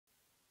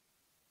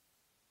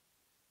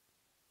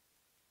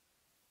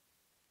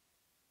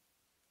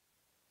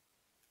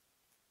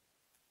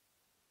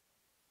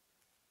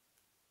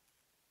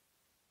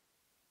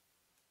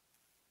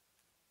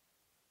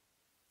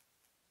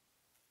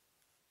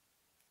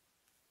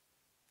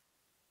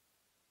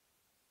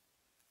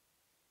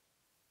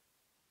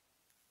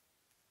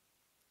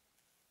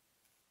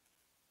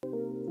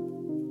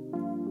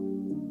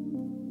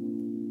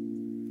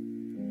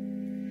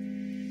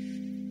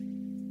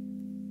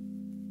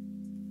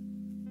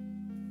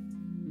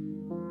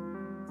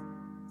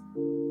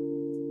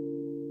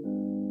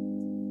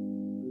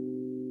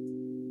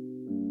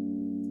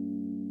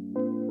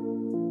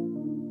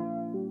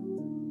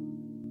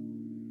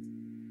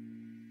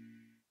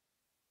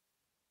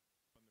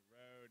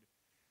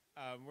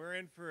We're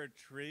in for a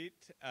treat,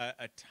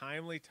 a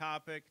timely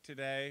topic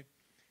today.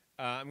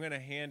 I'm going to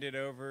hand it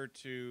over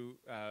to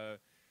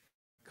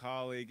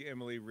colleague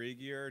Emily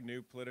Regier,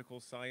 new political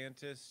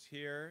scientist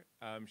here.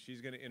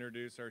 She's going to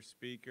introduce our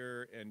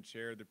speaker and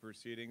chair the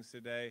proceedings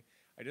today.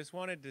 I just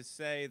wanted to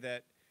say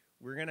that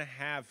we're going to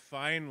have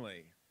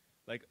finally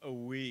like a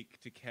week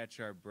to catch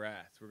our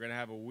breath. We're going to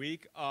have a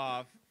week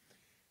off.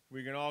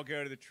 We can all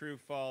go to the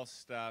true-false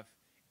stuff.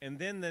 And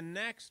then the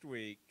next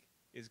week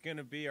is going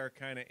to be our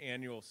kind of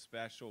annual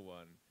special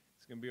one.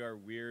 It's going to be our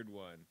weird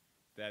one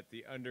that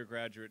the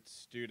undergraduate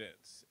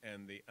students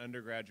and the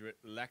undergraduate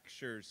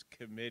lectures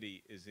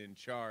committee is in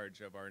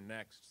charge of our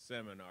next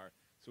seminar.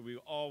 So we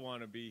all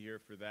want to be here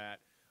for that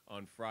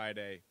on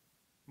Friday,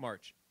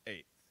 March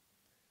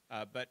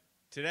 8th. But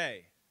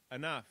today,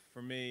 enough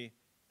for me.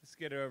 Let's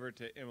get over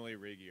to Emily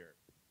Regier.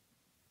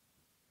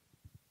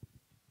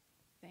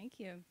 Thank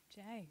you,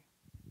 Jay.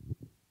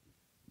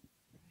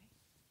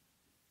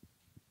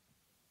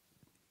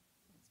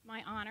 It's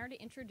my honor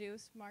to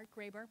introduce Mark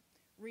Graber,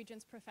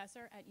 Regents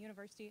Professor at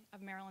University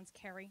of Maryland's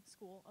Carey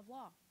School of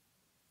Law.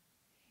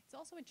 It's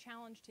also a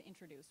challenge to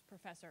introduce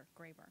Professor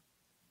Graber.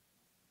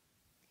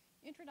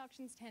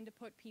 Introductions tend to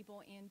put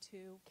people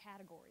into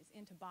categories,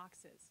 into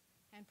boxes,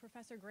 and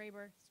Professor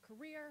Graber's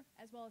career,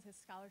 as well as his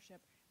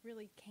scholarship,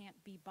 really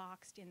can't be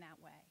boxed in that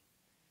way.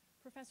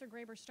 Professor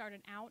Graber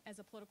started out as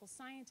a political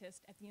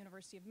scientist at the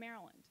University of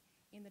Maryland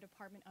in the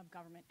Department of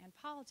Government and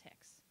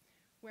Politics,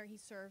 where he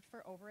served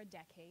for over a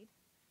decade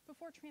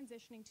before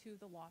transitioning to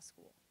the law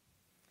school.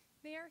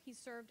 There, he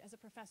served as a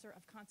professor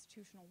of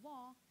constitutional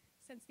law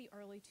since the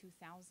early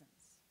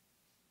 2000s.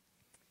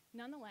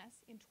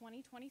 Nonetheless, in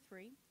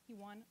 2023, he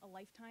won a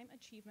Lifetime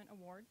Achievement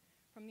Award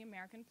from the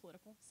American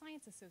Political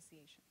Science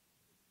Association.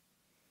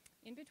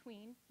 In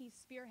between, he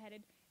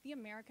spearheaded the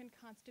American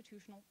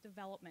Constitutional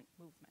Development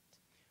Movement,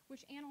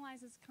 which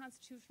analyzes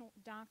constitutional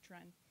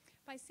doctrine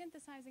by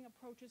synthesizing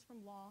approaches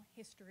from law,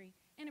 history,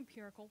 and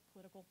empirical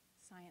political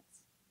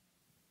science.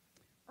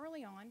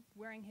 Early on,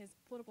 wearing his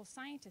political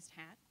scientist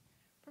hat,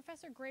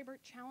 Professor Graber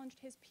challenged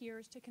his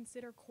peers to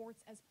consider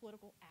courts as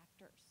political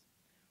actors,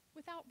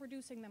 without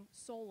reducing them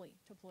solely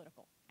to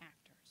political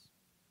actors.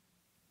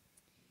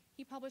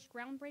 He published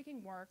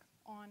groundbreaking work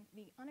on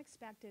the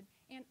unexpected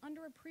and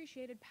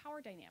underappreciated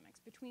power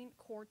dynamics between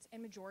courts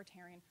and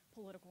majoritarian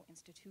political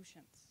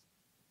institutions.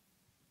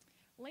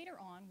 Later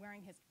on,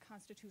 wearing his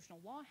constitutional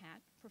law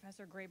hat,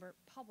 Professor Graber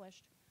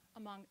published,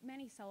 among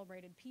many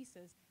celebrated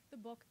pieces, the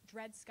book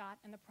Dred Scott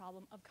and the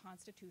Problem of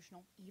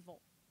Constitutional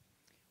Evil,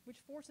 which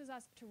forces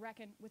us to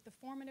reckon with the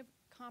formative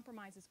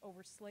compromises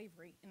over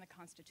slavery in the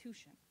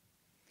Constitution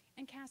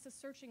and casts a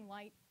searching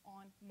light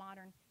on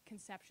modern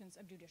conceptions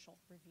of judicial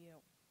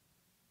review.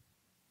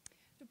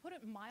 To put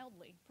it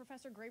mildly,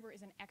 Professor Graber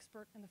is an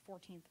expert in the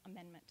 14th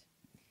Amendment.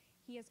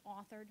 He has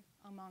authored,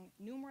 among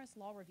numerous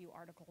law review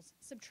articles,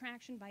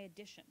 Subtraction by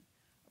Addition,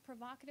 a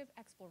provocative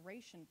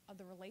exploration of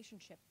the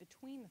relationship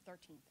between the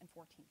 13th and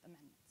 14th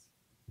Amendments.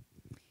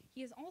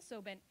 He has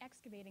also been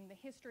excavating the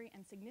history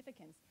and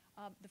significance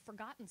of the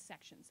forgotten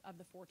sections of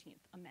the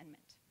 14th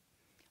Amendment,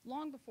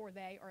 long before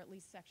they, or at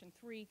least Section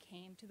 3,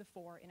 came to the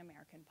fore in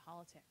American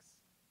politics.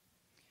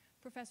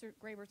 Professor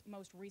Graber's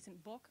most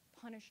recent book,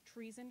 Punish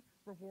Treason,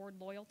 Reward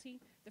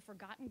Loyalty, The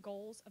Forgotten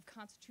Goals of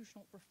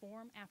Constitutional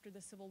Reform After the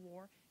Civil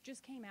War,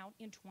 just came out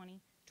in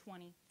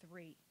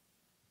 2023.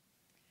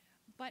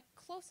 But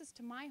closest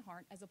to my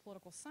heart as a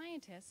political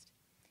scientist,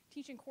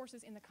 teaching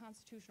courses in the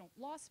constitutional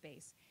law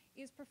space,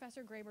 is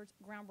Professor Graber's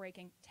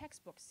groundbreaking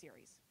textbook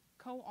series,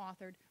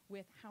 co-authored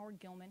with Howard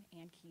Gilman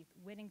and Keith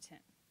Whittington.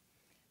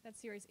 That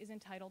series is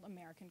entitled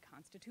American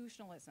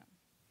Constitutionalism.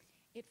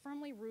 It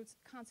firmly roots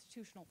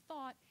constitutional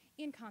thought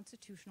in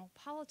constitutional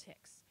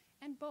politics,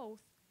 and both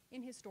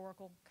in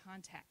historical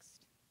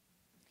context.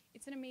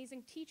 It's an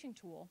amazing teaching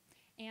tool,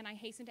 and I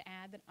hasten to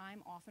add that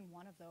I'm often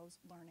one of those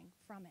learning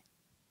from it.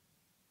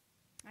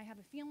 I have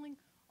a feeling,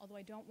 although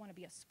I don't want to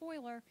be a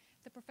spoiler,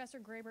 that Professor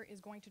Graber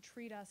is going to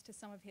treat us to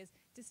some of his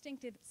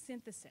distinctive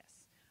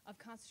synthesis of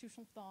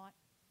constitutional thought,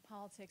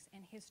 politics,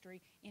 and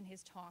history in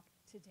his talk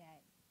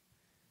today.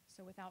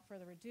 So without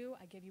further ado,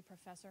 I give you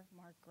Professor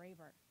Mark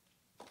Graber.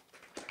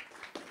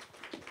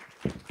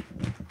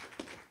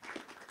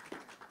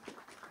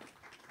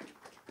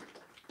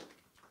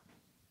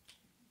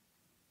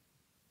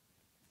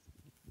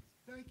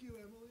 Thank you,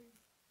 Emily.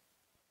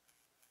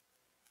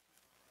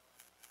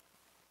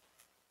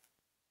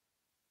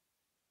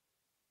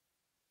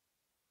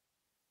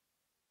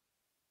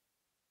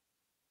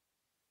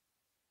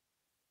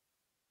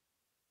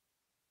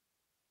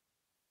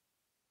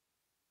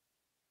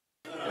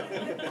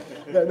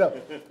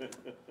 No.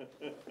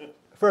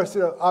 First,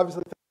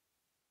 obviously,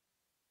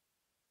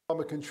 I'm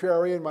a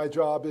contrarian. My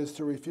job is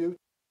to refute.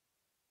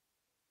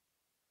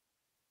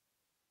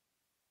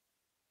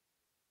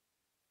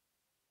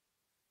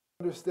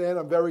 Understand,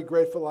 I'm very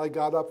grateful I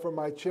got up from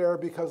my chair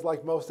because,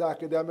 like most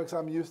academics,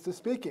 I'm used to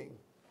speaking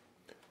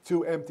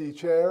to empty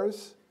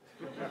chairs.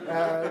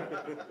 And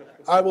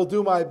I will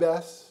do my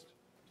best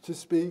to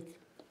speak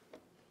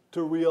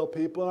to real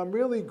people. And I'm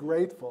really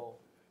grateful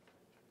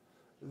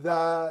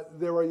that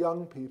there are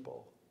young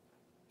people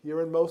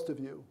here, and most of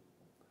you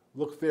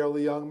look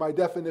fairly young. My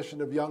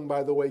definition of young,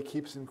 by the way,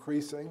 keeps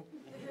increasing.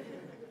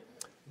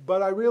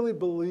 But I really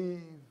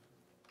believe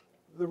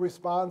the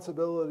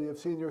responsibility of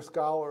senior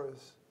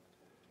scholars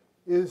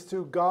is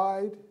to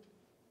guide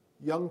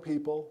young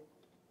people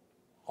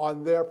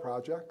on their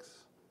projects,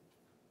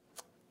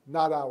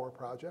 not our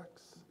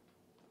projects.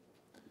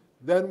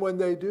 Then when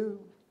they do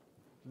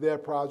their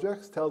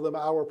projects, tell them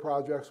our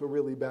projects were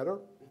really better,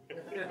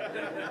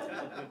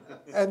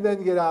 and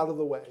then get out of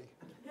the way.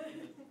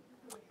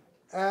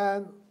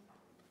 And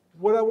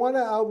what I want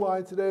to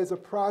outline today is a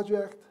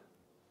project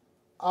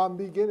I'm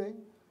beginning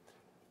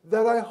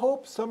that I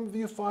hope some of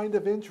you find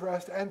of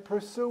interest and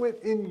pursue it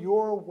in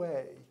your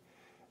way.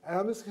 And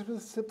I'm just going to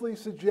simply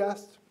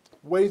suggest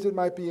ways it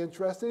might be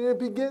interesting. It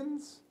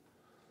begins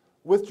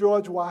with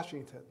George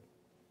Washington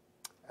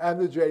and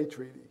the Jay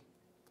Treaty.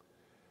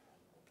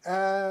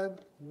 And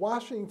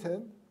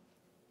Washington,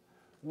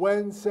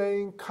 when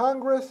saying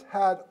Congress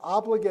had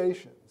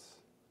obligations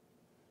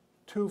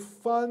to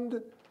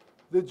fund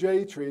the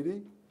Jay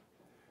Treaty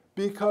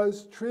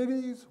because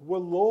treaties were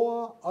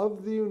law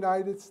of the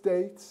United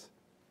States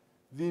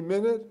the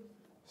minute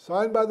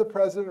signed by the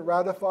President,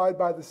 ratified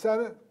by the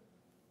Senate.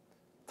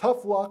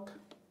 Tough luck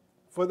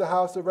for the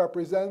House of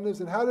Representatives.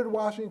 And how did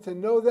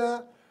Washington know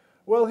that?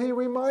 Well, he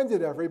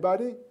reminded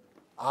everybody,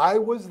 I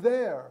was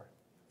there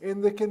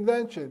in the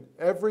convention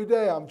every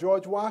day. I'm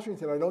George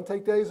Washington. I don't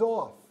take days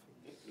off.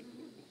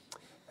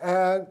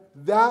 And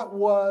that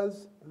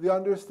was the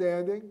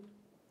understanding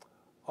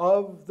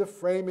of the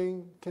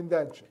framing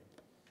convention.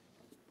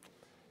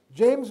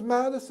 James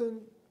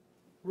Madison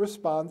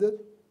responded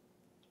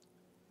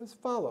as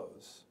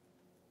follows.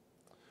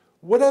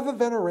 Whatever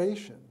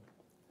veneration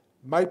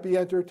might be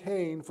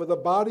entertained for the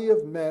body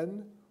of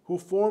men who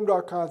formed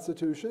our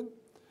Constitution,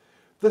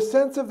 the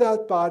sense of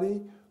that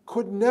body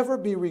could never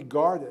be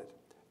regarded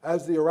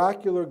as the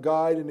oracular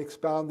guide in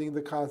expounding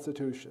the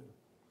Constitution.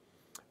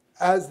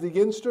 As the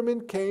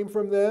instrument came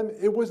from them,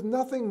 it was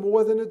nothing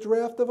more than a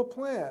draft of a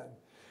plan,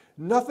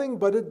 nothing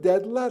but a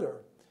dead letter,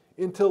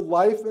 until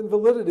life and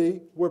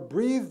validity were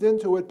breathed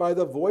into it by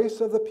the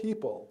voice of the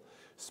people,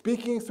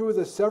 speaking through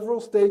the several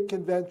state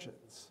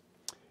conventions.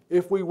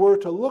 If we were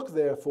to look,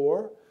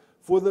 therefore,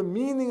 for the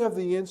meaning of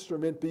the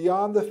instrument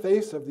beyond the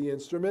face of the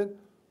instrument,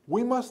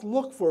 we must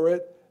look for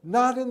it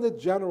not in the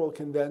general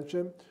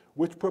convention,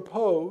 which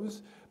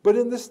propose, but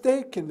in the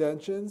state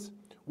conventions,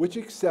 which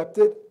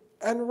accepted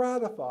and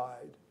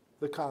ratified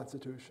the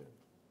Constitution.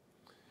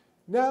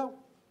 Now,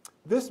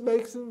 this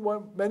makes in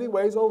many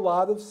ways a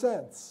lot of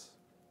sense.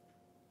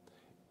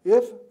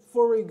 If,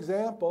 for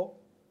example,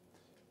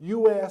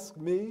 you ask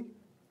me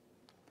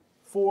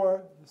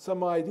for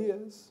some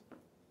ideas,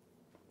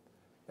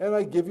 and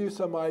I give you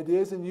some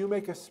ideas, and you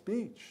make a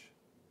speech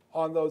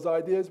on those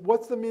ideas,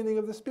 what's the meaning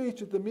of the speech?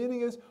 The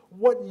meaning is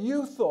what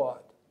you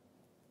thought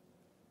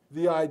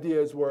the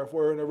ideas were. If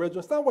we're an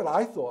original, it's not what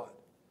I thought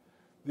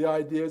the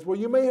ideas were.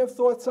 You may have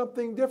thought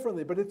something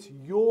differently, but it's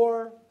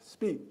your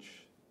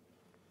speech.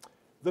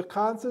 The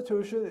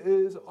Constitution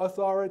is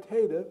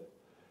authoritative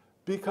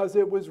because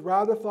it was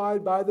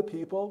ratified by the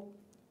people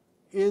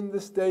in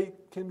the state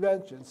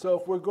convention. So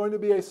if we're going to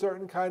be a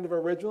certain kind of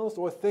originalist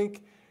or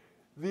think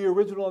the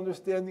original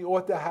understanding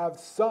ought to have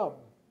some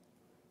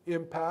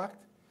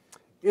impact,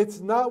 it's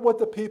not what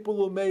the people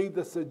who made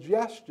the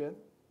suggestion,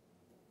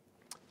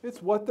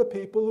 it's what the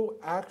people who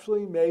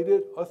actually made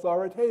it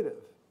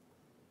authoritative.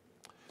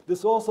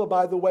 This also,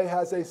 by the way,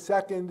 has a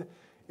second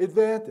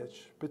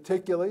advantage,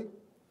 particularly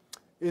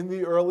in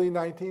the early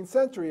 19th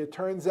century. It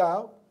turns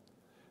out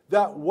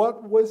that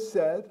what was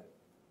said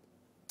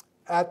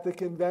at the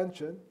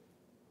convention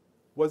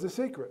was a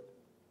secret.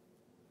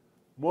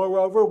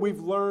 Moreover, we've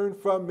learned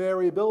from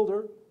Mary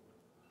Builder,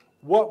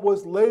 what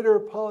was later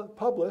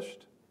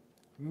published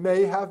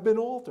may have been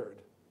altered.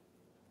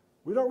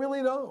 We don't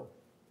really know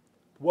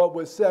what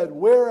was said,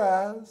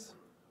 whereas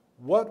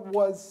what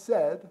was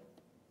said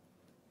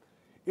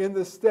in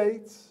the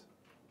States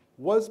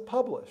was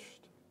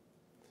published.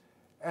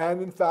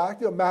 And in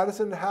fact,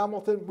 Madison and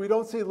Hamilton, we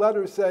don't see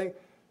letters saying,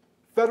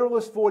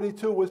 Federalist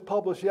 42 was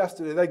published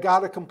yesterday. They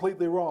got it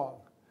completely wrong.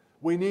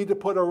 We need to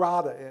put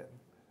errata in.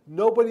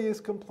 Nobody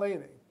is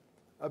complaining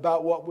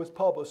about what was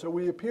published. So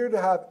we appear to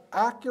have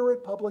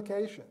accurate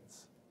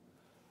publications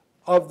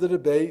of the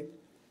debate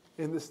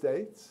in the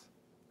States.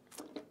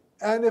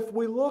 And if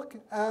we look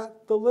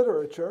at the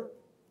literature,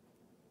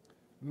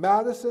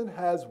 Madison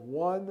has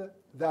won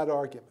that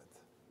argument.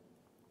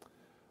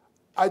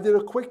 I did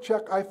a quick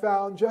check. I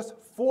found just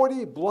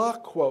 40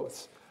 block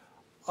quotes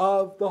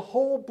of the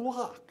whole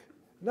block,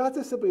 not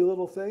just simply a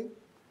little thing,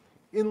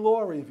 in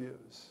law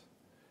reviews.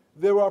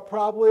 There are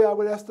probably, I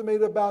would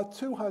estimate, about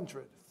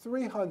 200,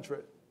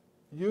 300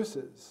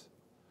 uses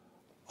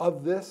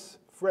of this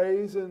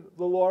phrase in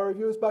the law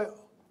reviews by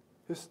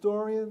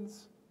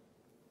historians,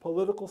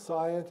 political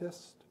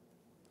scientists,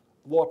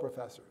 law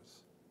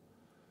professors.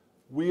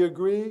 We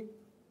agree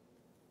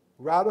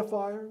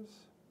ratifiers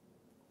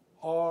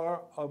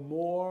are a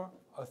more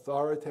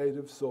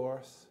authoritative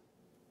source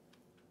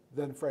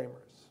than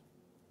framers.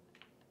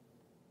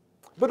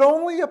 But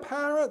only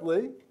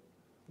apparently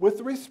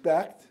with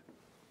respect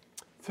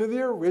to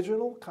the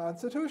original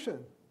Constitution.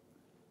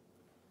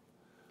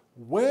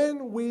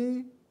 When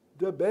we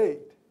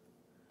debate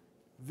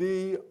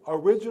the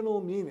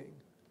original meaning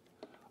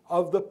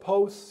of the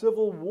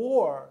post-Civil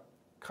War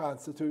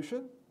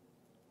Constitution,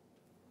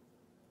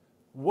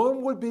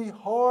 one would be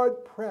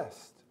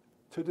hard-pressed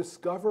to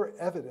discover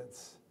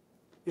evidence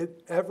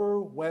it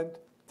ever went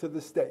to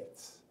the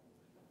states,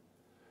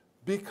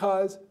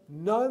 because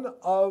none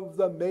of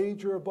the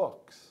major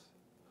books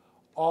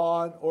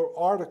on or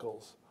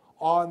articles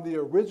on the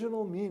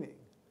original meaning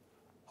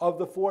of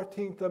the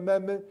 14th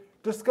Amendment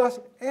discuss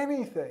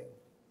anything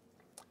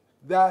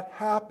that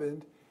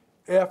happened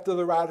after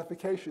the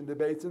ratification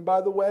debates. And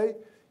by the way,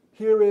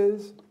 here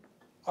is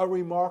a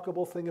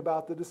remarkable thing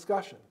about the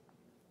discussion.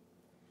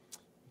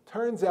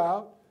 Turns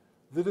out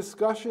the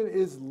discussion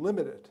is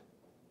limited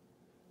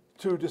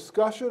to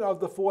discussion of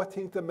the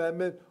 14th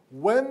Amendment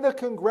when the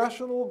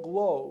Congressional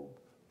Globe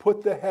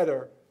put the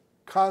header,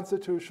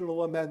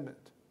 Constitutional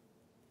Amendment.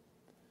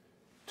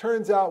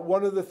 Turns out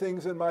one of the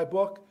things in my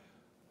book,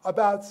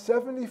 about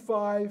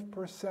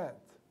 75%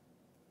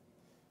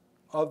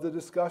 of the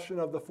discussion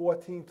of the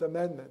 14th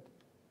Amendment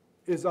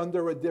is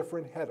under a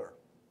different header.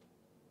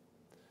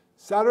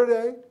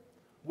 Saturday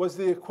was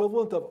the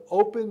equivalent of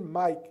open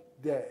mic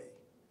day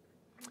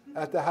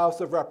at the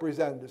House of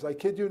Representatives. I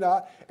kid you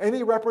not,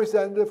 any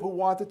representative who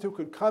wanted to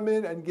could come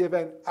in and give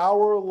an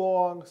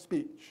hour-long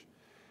speech.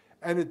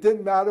 And it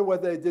didn't matter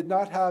whether they did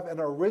not have an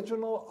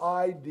original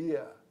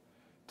idea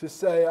to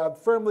say, I'm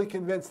firmly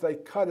convinced they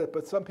cut it,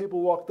 but some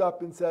people walked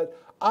up and said,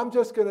 I'm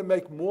just going to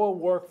make more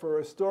work for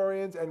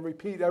historians and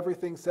repeat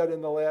everything said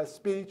in the last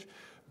speech,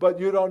 but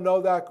you don't know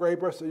that,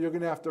 Graber, so you're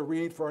going to have to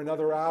read for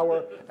another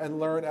hour and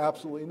learn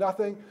absolutely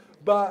nothing.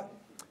 But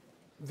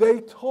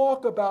they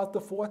talk about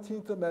the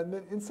 14th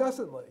Amendment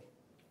incessantly,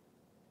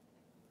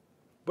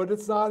 but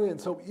it's not in.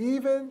 So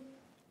even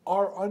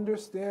our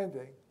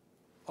understanding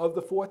of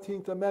the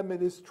 14th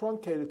Amendment is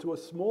truncated to a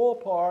small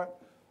part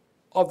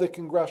of the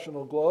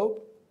Congressional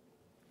Globe.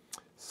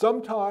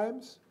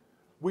 Sometimes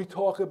we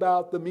talk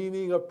about the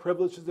meaning of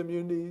privileges,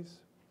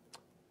 immunities,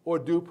 or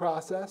due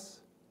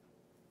process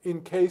in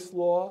case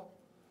law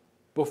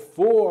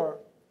before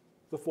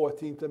the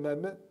 14th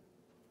Amendment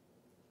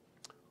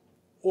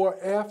or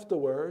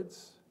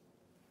afterwards,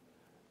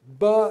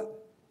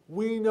 but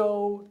we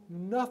know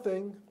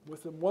nothing,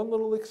 with one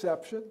little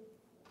exception,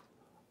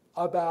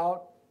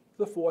 about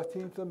the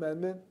 14th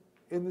Amendment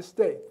in the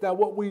states. Now,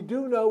 what we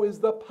do know is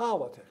the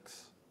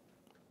politics.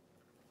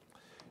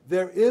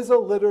 There is a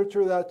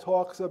literature that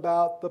talks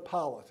about the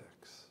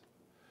politics.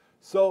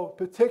 So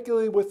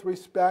particularly with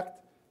respect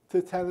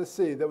to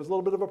Tennessee, there was a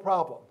little bit of a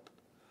problem.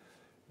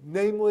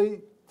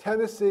 Namely,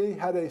 Tennessee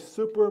had a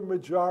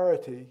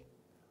supermajority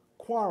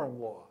quorum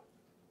law.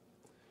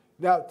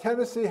 Now,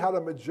 Tennessee had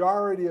a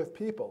majority of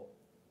people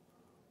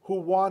who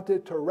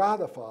wanted to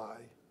ratify,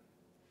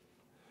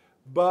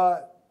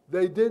 but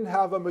they didn't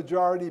have a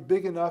majority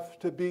big enough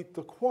to beat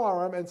the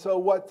quorum, and so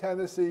what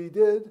Tennessee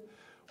did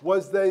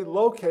was they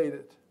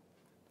located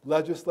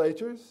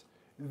legislatures.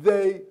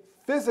 They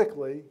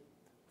physically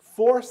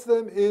forced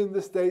them in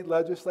the state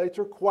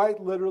legislature, quite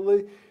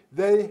literally.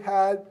 They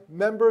had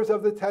members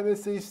of the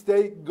Tennessee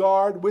State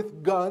Guard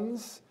with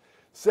guns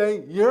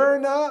saying, you're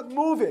not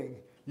moving,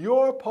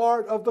 you're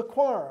part of the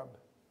quorum.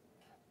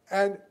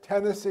 And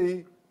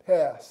Tennessee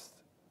passed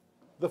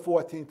the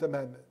 14th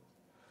Amendment.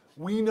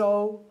 We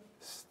know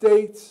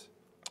states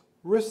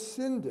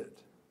rescinded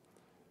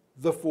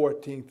the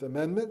 14th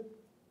Amendment,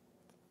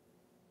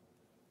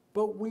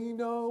 but we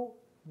know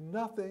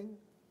nothing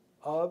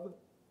of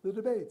the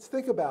debates.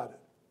 Think about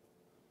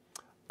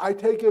it. I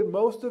take it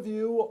most of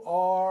you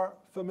are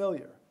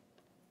familiar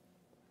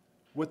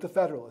with the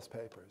Federalist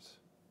Papers.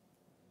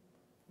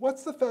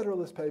 What's the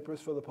Federalist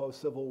Papers for the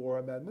post-Civil War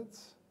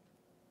amendments?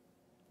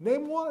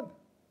 Name one.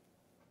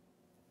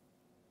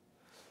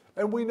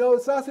 And we know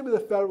it's not simply the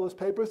Federalist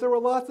Papers. There were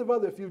lots of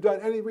other, if you've done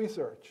any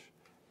research.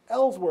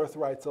 Ellsworth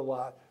writes a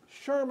lot.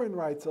 Sherman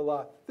writes a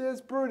lot.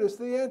 There's Brutus,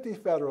 the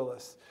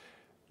Anti-Federalist.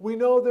 We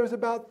know there's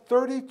about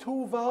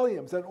 32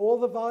 volumes, and all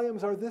the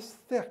volumes are this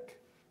thick,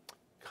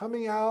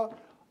 coming out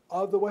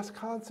of the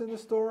Wisconsin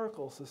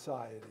Historical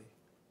Society.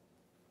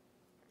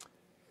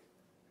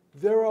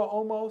 There are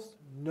almost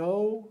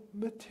no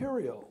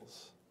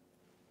materials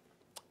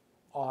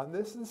on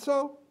this, and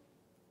so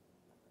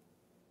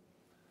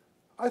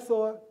I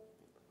thought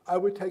I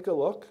would take a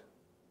look.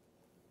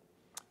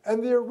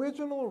 And the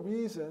original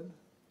reason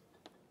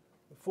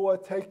for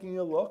taking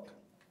a look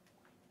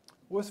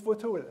was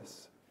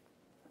fortuitous.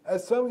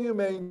 As some of you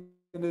may have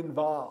been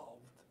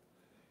involved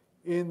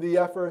in the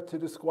effort to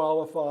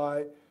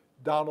disqualify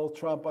Donald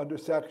Trump under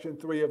Section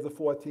 3 of the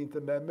 14th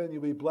Amendment,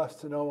 you'll be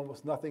blessed to know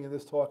almost nothing in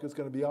this talk is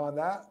going to be on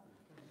that.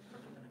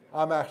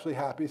 I'm actually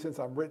happy since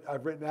I've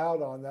written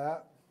out on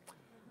that.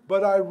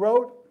 But I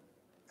wrote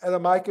an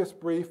amicus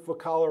brief for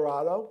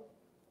Colorado,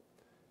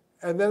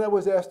 and then I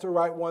was asked to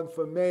write one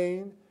for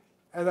Maine,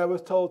 and I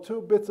was told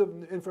two bits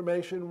of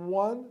information.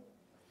 One,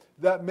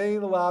 that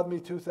Maine allowed me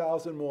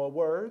 2,000 more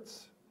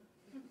words.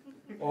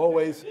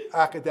 Always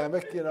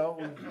academic, you know.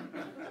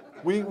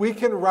 We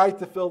can write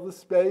to fill the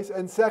space.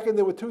 And second,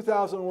 there were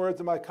 2,000 words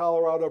in my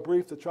Colorado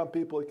brief. The Trump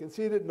people had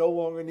conceded, no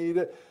longer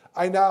needed.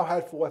 I now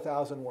had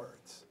 4,000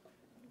 words.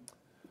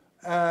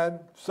 And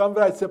some of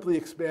it I'd simply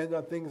expand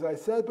on things I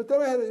said, but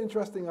then I had an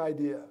interesting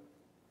idea.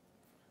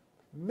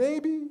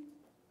 Maybe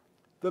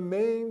the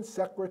Maine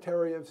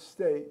Secretary of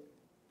State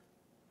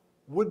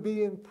would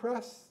be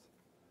impressed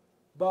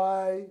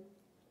by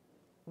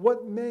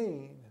what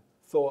Maine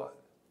thought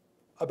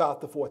about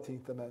the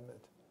 14th Amendment.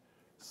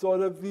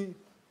 Sort of the,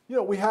 you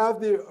know, we have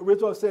the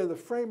original say of the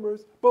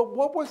framers, but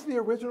what was the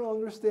original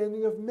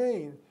understanding of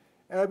Maine?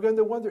 And I'm going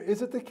to wonder,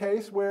 is it the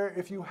case where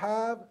if you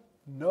have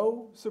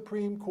no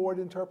Supreme Court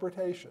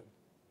interpretation,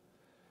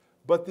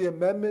 but the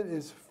amendment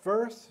is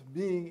first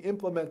being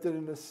implemented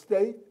in a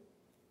state,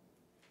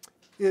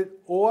 it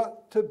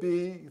ought to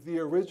be the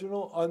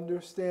original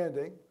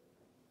understanding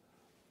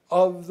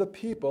of the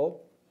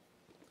people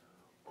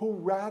who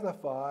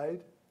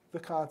ratified the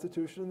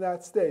Constitution in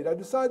that state? I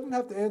decided I didn't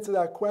have to answer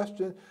that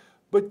question,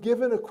 but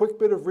given a quick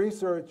bit of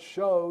research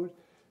showed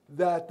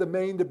that the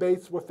Maine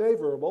debates were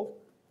favorable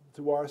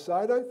to our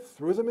side, I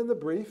threw them in the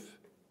brief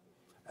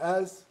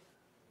as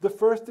the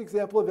first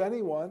example of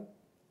anyone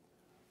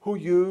who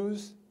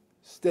used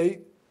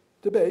state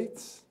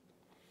debates.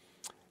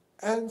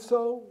 And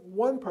so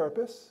one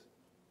purpose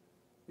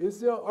is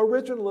the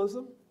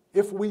originalism.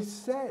 If we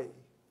say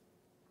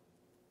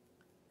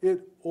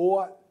it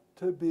ought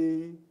to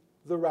be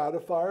the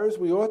ratifiers,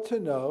 we ought to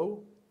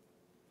know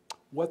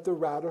what the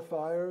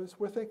ratifiers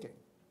were thinking.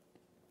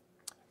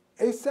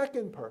 A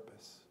second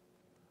purpose,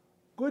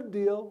 good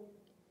deal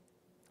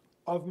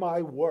of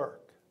my work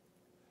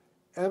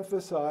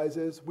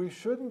emphasizes we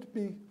shouldn't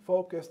be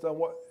focused on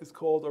what is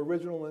called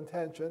original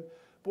intention,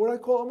 but what I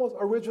call almost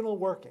original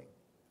working.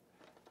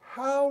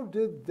 How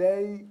did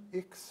they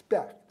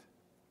expect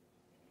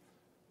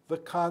the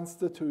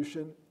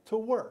Constitution to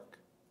work?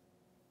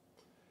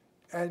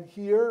 And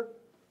here,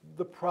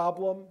 the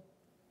problem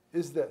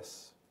is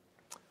this.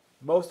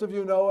 Most of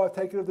you know I've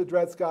taken up the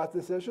Dred Scott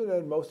decision,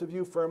 and most of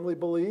you firmly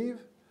believe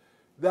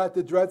that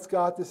the Dred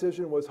Scott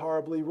decision was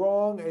horribly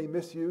wrong, a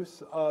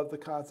misuse of the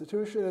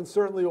Constitution, and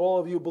certainly all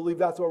of you believe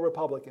that's what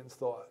Republicans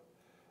thought.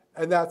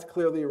 And that's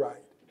clearly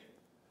right.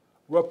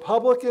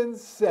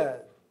 Republicans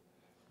said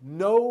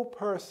no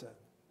person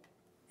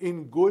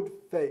in good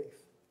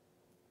faith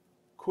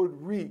could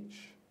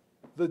reach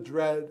the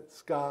Dred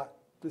Scott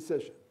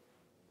decision.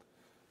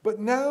 But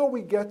now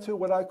we get to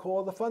what I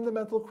call the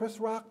fundamental Chris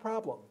Rock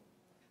problem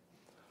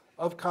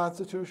of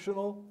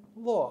constitutional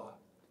law.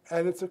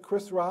 And it's a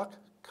Chris Rock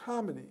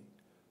comedy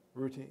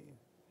routine.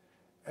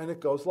 And it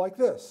goes like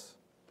this.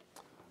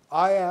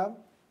 I am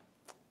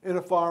in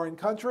a foreign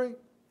country,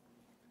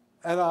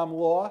 and I'm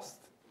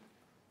lost,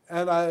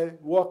 and I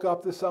walk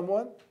up to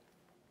someone,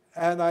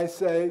 and I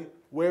say,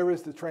 "Where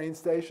is the train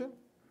station?"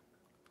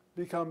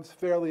 Becomes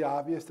fairly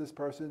obvious this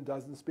person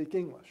doesn't speak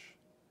English.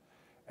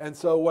 And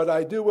so what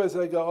I do is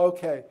I go,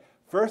 okay,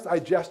 first I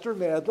gesture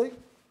madly,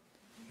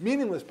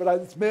 meaningless, but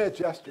it's mad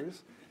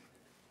gestures.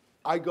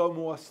 I go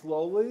more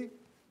slowly.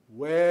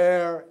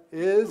 Where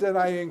is, and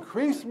I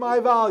increase my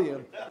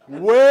volume.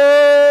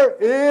 Where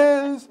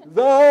is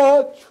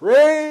the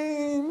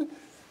train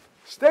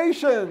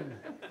station?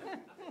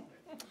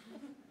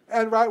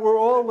 And right, we're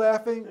all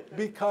laughing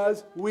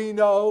because we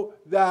know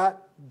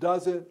that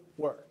doesn't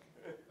work.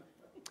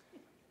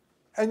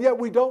 And yet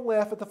we don't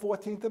laugh at the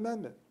 14th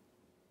Amendment,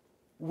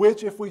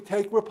 which, if we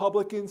take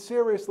Republicans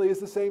seriously, is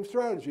the same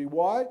strategy.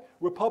 Why?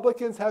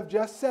 Republicans have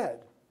just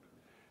said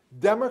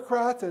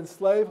Democrats and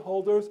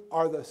slaveholders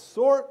are the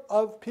sort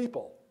of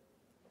people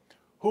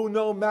who,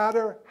 no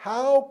matter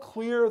how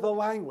clear the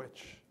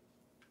language,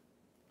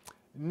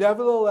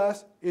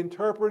 nevertheless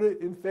interpret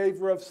it in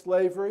favor of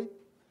slavery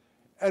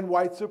and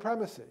white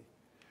supremacy.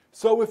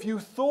 So if you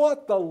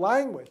thought the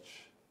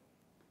language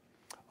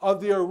of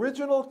the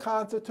original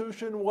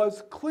Constitution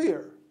was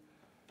clear,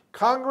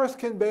 Congress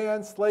can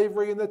ban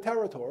slavery in the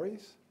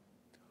territories,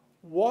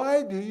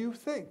 why do you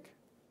think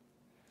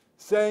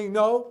saying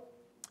no,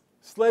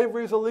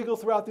 slavery is illegal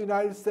throughout the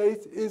United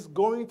States is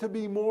going to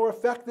be more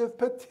effective,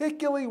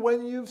 particularly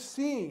when you've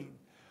seen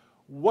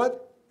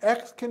what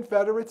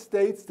ex-Confederate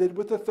states did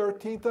with the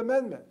 13th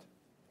Amendment?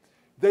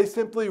 They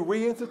simply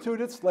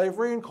reinstituted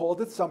slavery and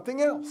called it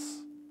something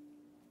else.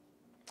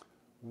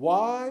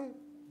 Why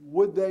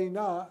would they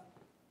not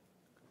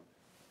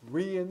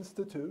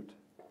reinstitute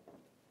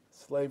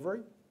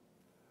slavery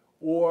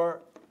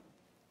or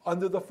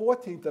under the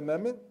 14th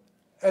Amendment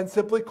and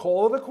simply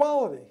call it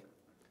equality?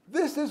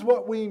 This is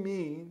what we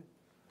mean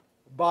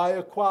by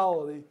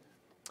equality.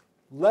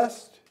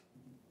 Lest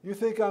you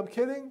think I'm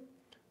kidding,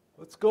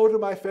 let's go to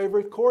my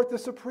favorite court, the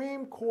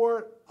Supreme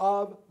Court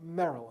of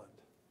Maryland.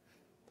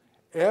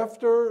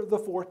 After the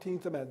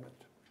 14th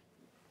Amendment,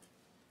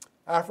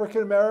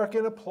 African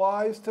American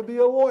applies to be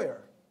a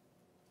lawyer.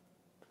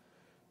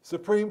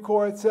 Supreme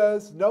Court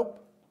says,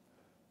 nope,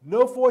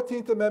 No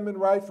 14th Amendment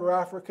right for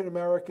African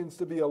Americans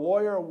to be a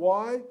lawyer.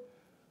 Why?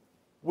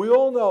 We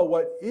all know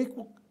what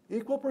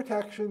equal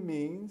protection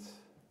means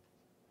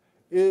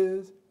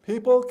is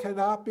people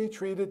cannot be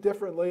treated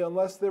differently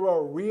unless there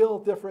are real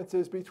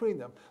differences between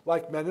them,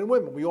 like men and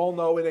women. We all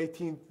know in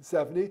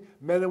 1870,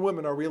 men and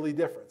women are really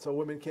different, so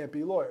women can't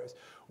be lawyers.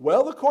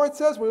 Well, the court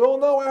says we all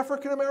know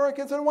African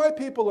Americans and white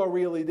people are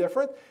really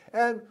different,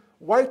 and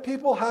white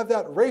people have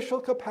that racial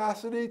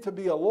capacity to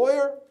be a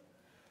lawyer,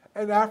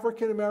 and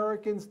African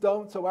Americans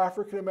don't, so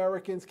African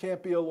Americans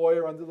can't be a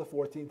lawyer under the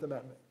 14th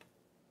Amendment.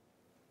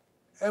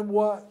 And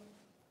what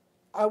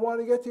I want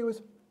to get to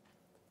is,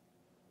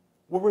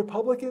 were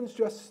Republicans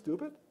just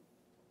stupid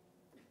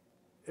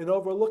in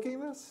overlooking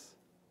this?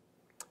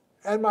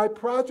 And my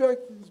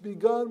project has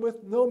begun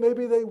with, no,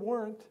 maybe they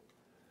weren't.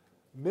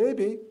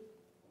 Maybe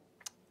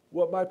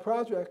what my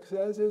project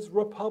says is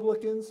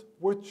Republicans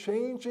were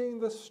changing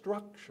the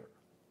structure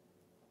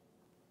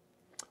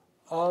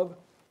of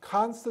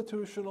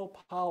constitutional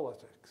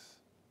politics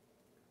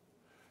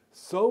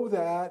so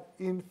that,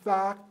 in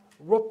fact,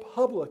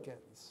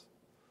 Republicans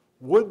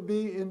would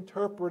be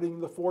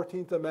interpreting the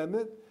 14th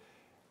Amendment.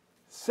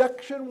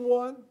 Section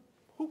 1,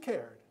 who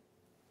cared?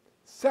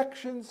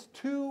 Sections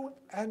 2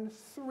 and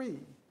 3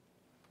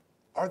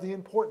 are the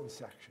important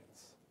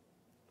sections.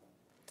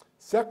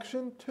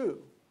 Section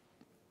 2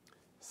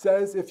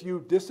 says if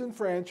you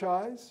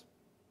disenfranchise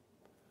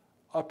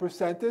a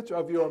percentage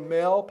of your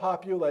male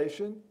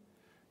population,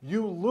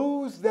 you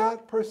lose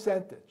that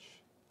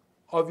percentage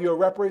of your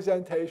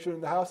representation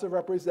in the House of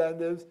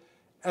Representatives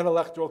and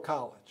Electoral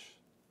College.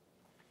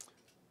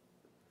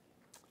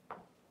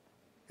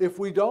 If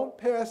we don't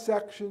pass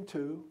Section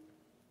 2,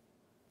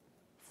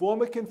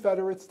 former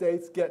Confederate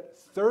states get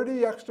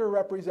 30 extra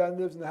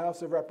representatives in the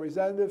House of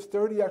Representatives,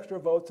 30 extra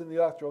votes in the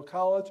Electoral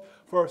College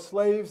for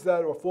slaves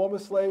that or former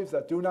slaves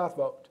that do not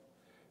vote.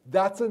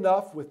 That's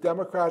enough with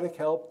Democratic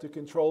help to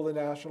control the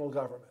national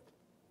government.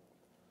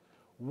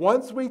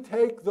 Once we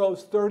take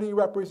those 30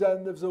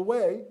 representatives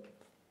away,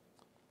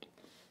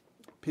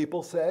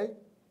 people say,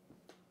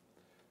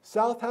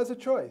 South has a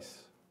choice.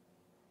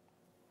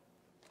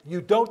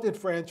 You don't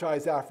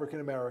enfranchise African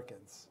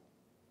Americans.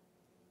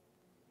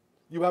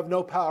 You have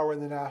no power in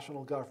the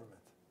national government.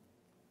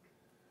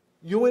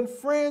 You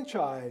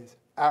enfranchise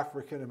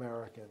African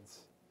Americans.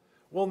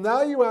 Well,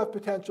 now you have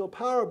potential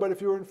power, but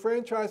if you're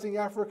enfranchising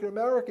African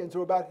Americans, who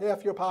are about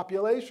half your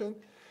population,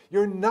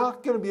 you're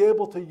not going to be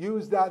able to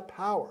use that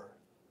power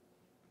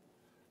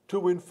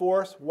to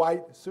enforce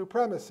white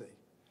supremacy.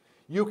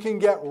 You can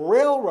get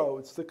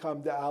railroads to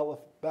come to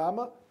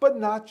Alabama, but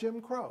not Jim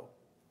Crow.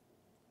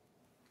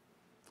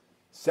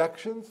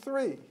 Section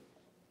 3.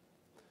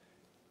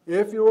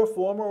 If you're a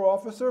former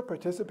officer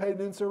participating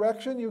in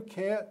insurrection, you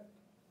can't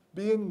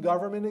be in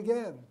government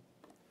again.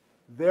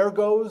 There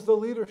goes the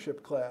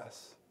leadership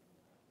class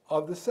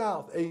of the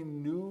South, a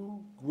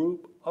new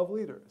group of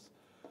leaders.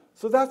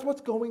 So that's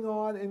what's going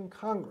on in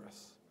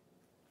Congress.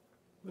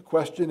 The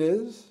question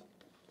is,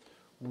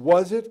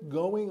 was it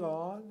going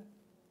on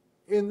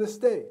in the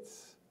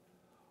states?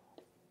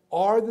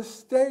 Are the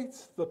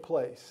states the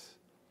place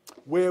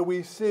where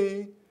we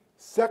see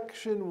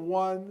Section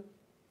 1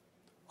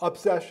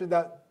 obsession,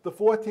 that the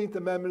 14th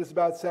Amendment is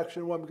about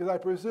Section 1? Because I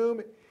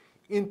presume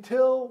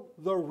until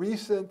the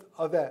recent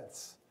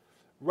events,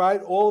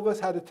 right, all of us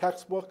had a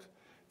textbook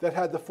that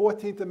had the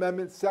 14th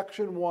Amendment,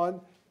 Section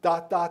 1, ...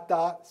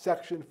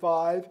 Section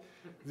 5.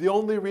 The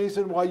only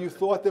reason why you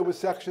thought there was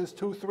Sections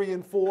 2, 3,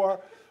 and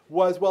 4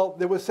 was, well,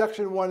 there was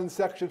Section 1 and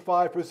Section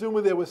 5.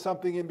 Presumably there was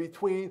something in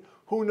between.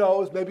 Who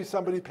knows? Maybe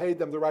somebody paid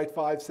them to write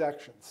 5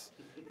 sections.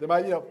 They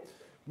might,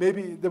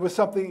 maybe there was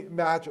something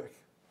magic.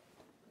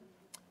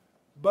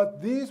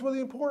 But these were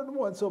the important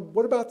ones. So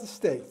what about the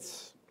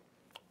states?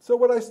 So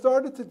what I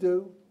started to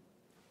do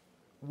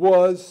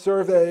was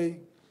survey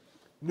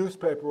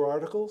newspaper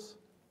articles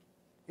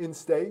in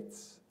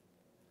states.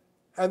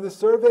 And the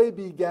survey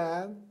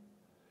began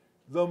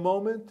the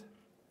moment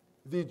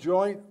the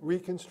Joint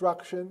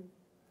Reconstruction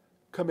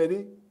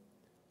Committee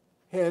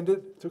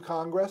handed to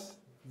Congress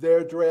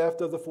their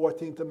draft of the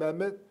 14th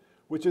Amendment,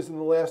 which is in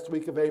the last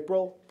week of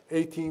April,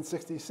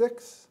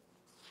 1866,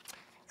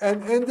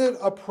 and ended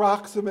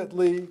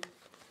approximately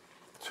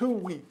 2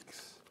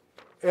 weeks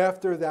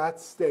after that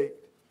state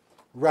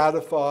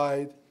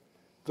ratified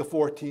the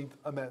 14th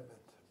Amendment.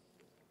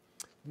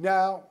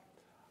 Now,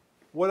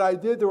 what I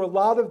did, there were a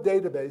lot of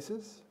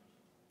databases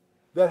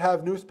that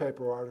have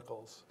newspaper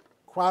articles.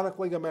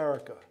 Chronicling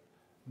America,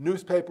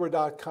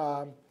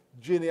 newspaper.com,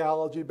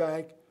 Genealogy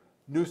Bank,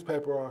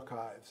 newspaper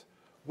archives.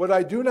 What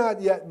I do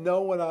not yet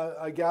know, and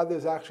I gather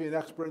there's actually an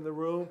expert in the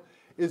room,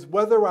 is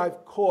whether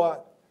I've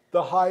caught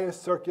the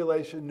highest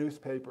circulation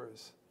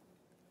newspapers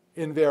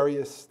in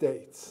various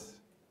states.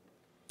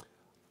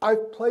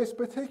 I've placed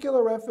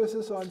particular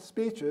emphasis on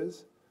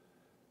speeches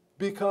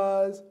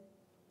because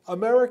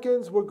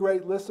Americans were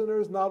great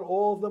listeners, not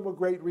all of them were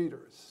great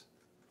readers.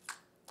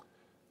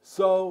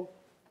 So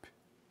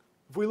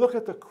if we look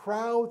at the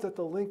crowds at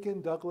the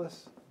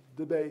Lincoln-Douglas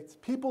debates,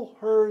 people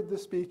heard the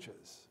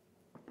speeches.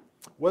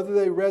 Whether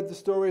they read the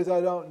stories,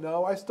 I don't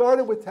know. I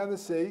started with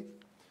Tennessee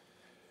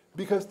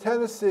because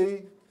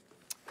Tennessee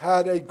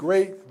had a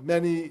great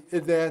many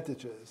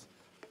advantages.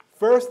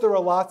 First, there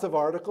are lots of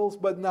articles,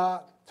 but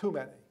not too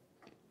many,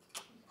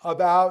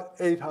 about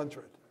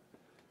 800.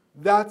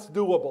 That's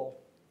doable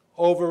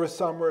over a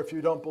summer if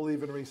you don't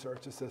believe in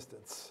research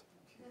assistants.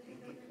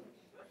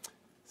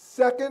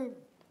 Second,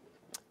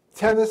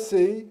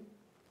 Tennessee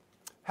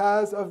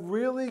has a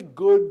really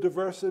good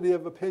diversity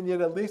of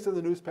opinion, at least in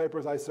the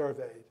newspapers I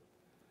surveyed.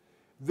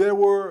 There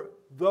were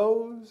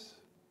those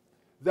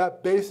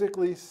that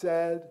basically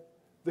said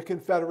the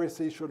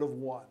Confederacy should have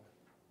won.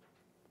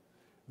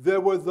 There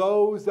were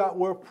those that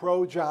were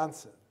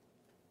pro-Johnson.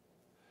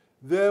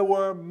 There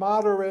were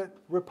moderate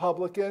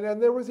Republican,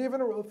 and there was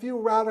even a few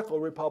radical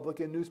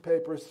Republican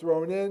newspapers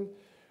thrown in,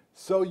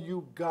 so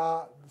you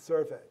got the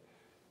survey.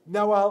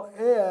 Now I'll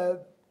add,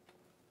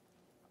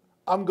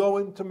 I'm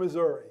going to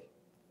Missouri.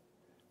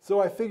 So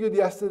I figured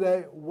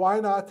yesterday, why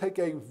not take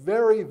a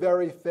very,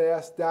 very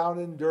fast down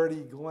and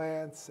dirty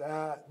glance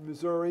at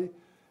Missouri?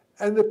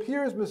 And it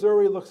appears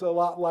Missouri looks a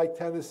lot like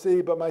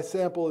Tennessee, but my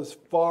sample is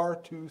far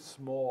too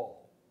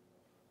small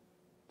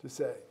to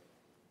say.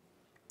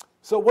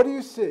 So what do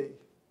you see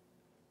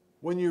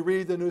when you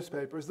read the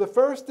newspapers? The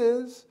first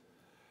is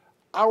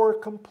our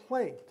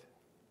complaint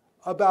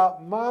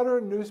about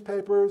modern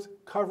newspapers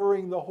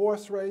covering the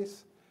horse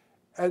race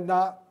and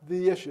not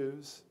the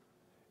issues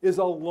is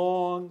a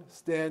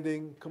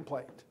long-standing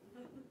complaint.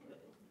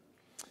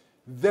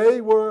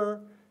 They were,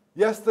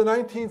 yes, the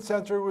 19th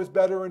century was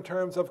better in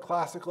terms of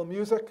classical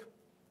music,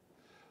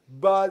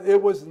 but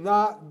it was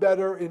not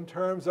better in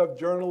terms of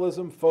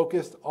journalism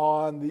focused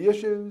on the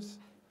issues.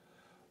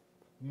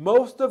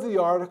 Most of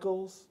the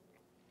articles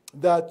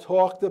that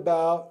talked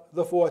about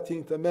the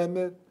 14th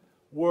Amendment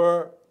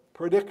were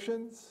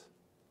predictions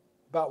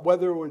about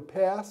whether it would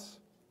pass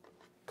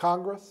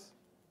Congress,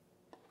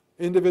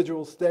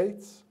 individual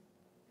states.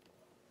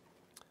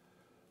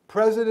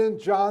 President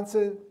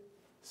Johnson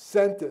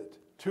sent it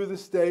to the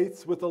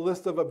states with a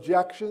list of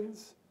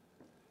objections.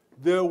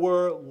 There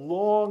were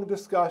long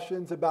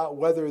discussions about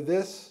whether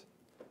this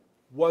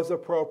was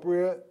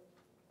appropriate.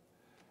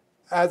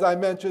 As I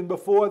mentioned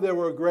before, there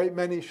were a great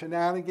many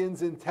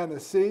shenanigans in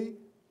Tennessee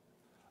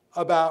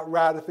about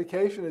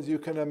ratification, as you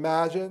can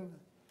imagine.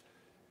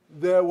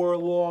 There were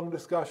long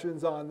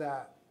discussions on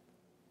that.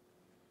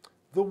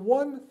 The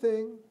one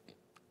thing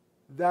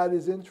that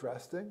is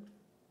interesting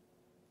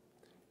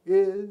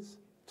is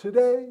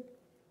today,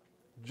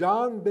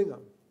 John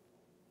Bingham,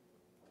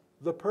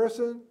 the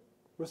person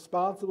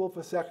responsible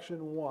for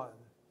Section 1,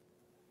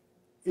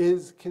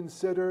 is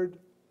considered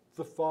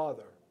the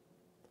father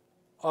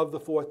of the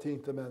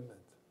 14th Amendment.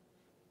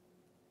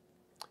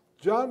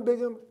 John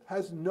Bingham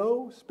has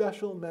no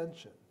special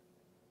mention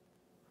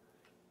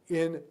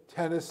in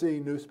Tennessee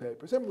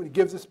newspapers. And when he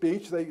gives a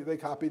speech, they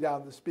copy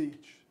down the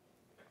speech.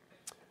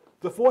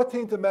 The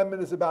 14th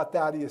Amendment is about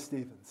Thaddeus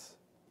Stevens.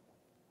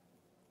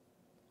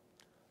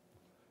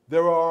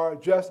 There are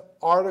just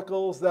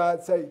articles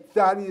that say,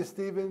 Thaddeus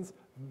Stevens,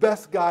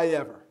 best guy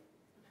ever.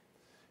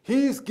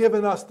 He's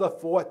given us the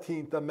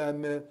 14th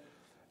Amendment.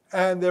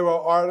 And there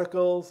are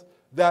articles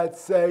that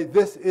say,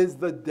 this is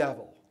the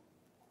devil.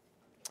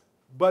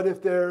 But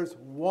if there's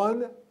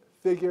one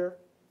figure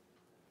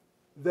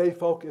they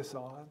focus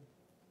on,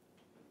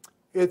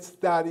 it's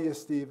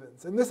Thaddeus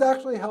Stevens. And this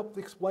actually helped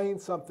explain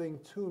something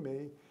to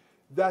me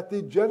that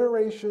the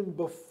generation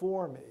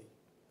before me,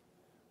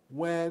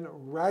 when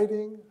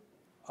writing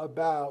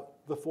about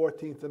the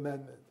 14th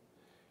Amendment,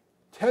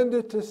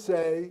 tended to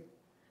say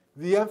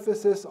the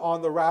emphasis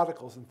on the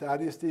radicals, and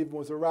Thaddeus Stevens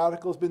was a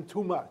radical, has been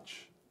too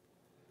much.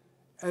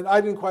 And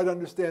I didn't quite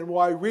understand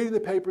why. Reading the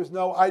papers,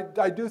 no,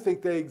 I do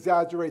think they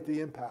exaggerate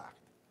the impact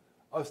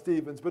of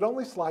Stevens, but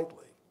only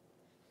slightly.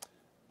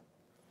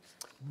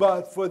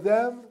 But for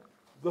them,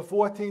 the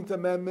 14th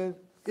Amendment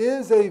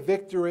is a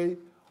victory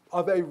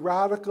of a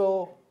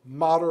radical,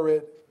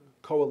 moderate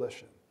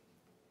coalition.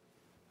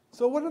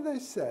 So what do they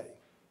say?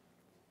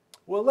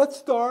 Well, let's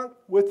start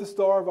with the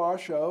star of our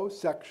show,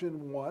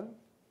 Section 1.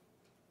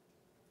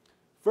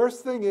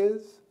 First thing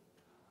is,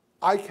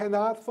 I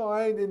cannot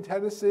find in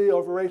Tennessee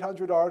over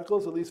 800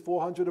 articles, at least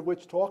 400 of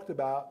which talked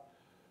about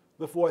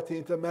the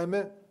 14th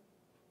Amendment,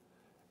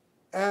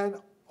 an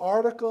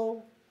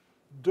article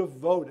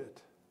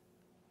devoted,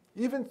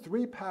 even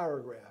 3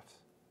 paragraphs,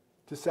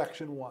 to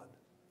Section 1.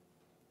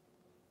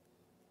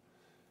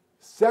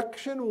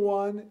 Section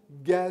 1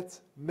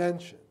 gets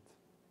mentioned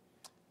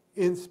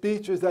in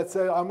speeches that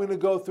say, I'm going to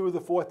go through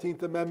the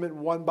 14th Amendment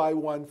one by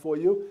one for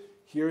you.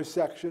 Here's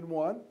Section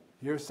 1,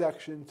 here's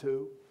Section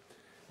 2.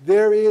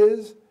 There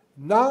is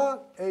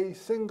not a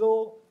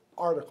single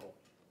article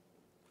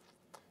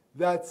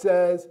that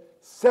says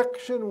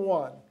Section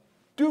 1,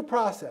 due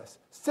process,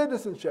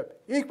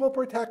 citizenship, equal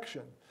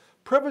protection,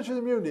 privilege and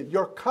immunity,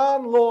 your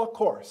con law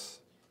course,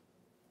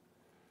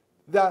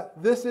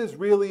 that this is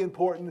really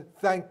important.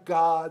 Thank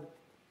God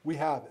we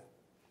have it.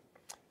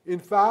 In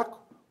fact,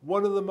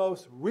 one of the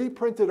most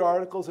reprinted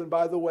articles, and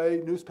by the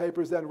way,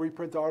 newspapers then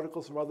reprint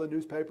articles from other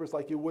newspapers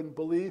like you wouldn't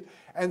believe,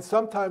 and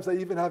sometimes they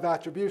even have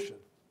attribution.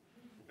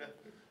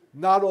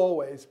 Not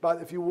always,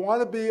 but if you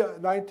want to be a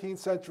 19th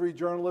century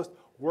journalist,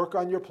 work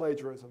on your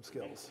plagiarism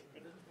skills.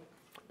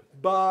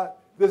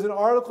 But there's an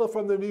article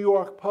from the New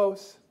York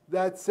Post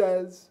that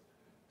says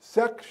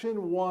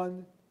Section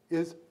 1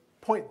 is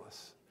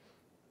pointless.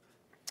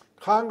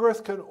 Congress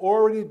can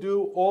already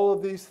do all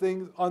of these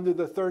things under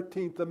the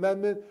 13th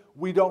Amendment.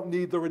 We don't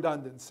need the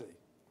redundancy.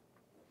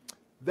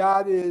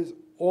 That is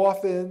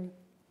often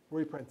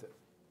reprinted.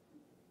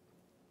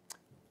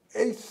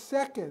 A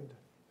second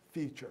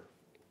feature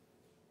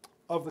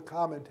of the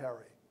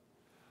commentary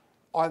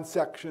on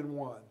Section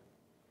 1.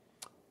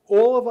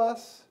 All of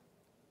us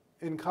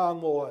in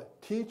con law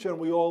teach and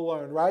we all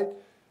learn, right?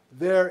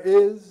 There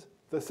is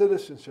the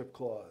Citizenship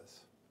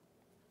Clause,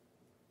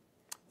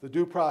 the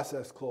Due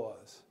Process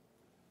Clause,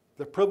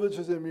 the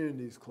Privileges and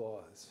Immunities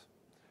Clause,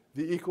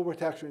 the Equal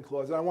Protection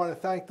Clause. And I want to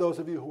thank those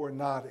of you who are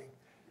nodding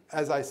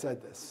as I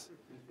said this.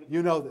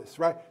 You know this,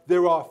 right?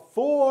 There are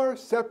 4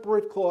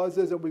 separate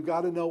clauses, and we've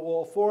got to know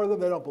all 4 of them.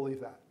 They don't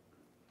believe that.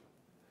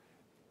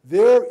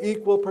 Their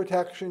Equal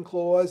Protection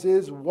Clause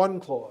is one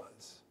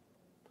clause.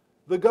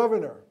 The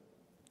governor,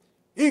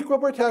 equal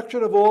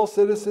protection of all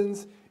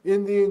citizens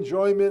in the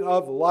enjoyment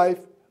of life,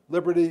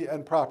 liberty,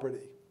 and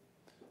property.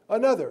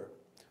 Another,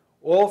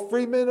 all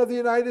freemen of the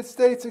United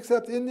States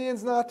except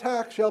Indians not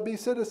taxed shall be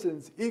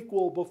citizens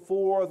equal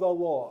before the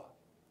law.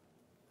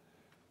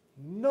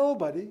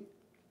 Nobody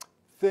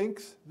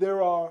thinks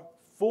there are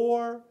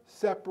 4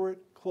 separate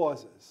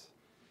clauses.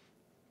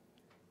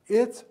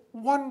 It's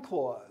one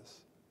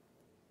clause.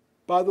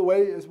 By the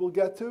way, as we'll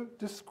get to,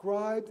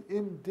 described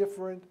in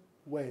different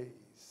ways.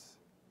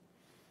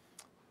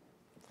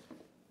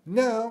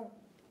 Now,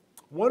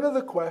 one of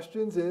the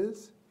questions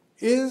is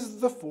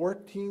the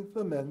 14th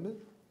Amendment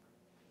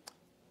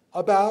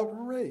about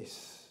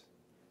race?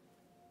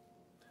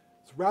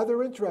 It's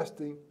rather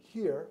interesting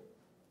here.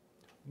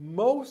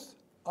 Most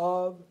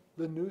of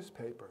the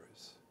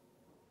newspapers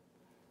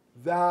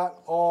that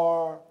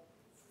are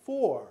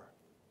for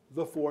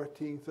the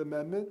 14th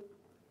Amendment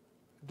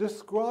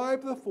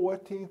describe the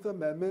 14th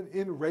Amendment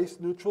in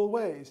race-neutral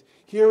ways.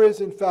 Here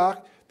is, in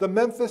fact, the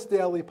Memphis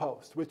Daily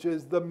Post, which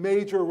is the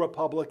major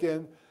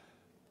Republican,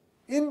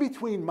 in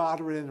between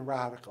moderate and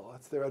radical.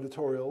 That's their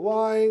editorial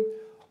line.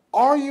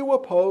 Are you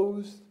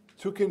opposed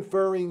to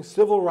conferring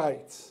civil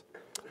rights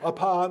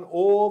upon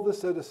all the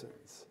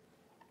citizens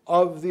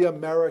of the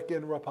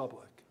American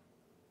Republic?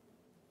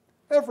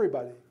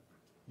 Everybody.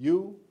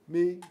 You,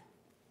 me,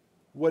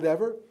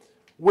 whatever.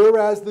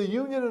 Whereas the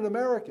Union and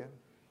American,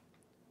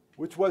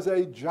 which was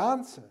a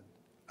Johnson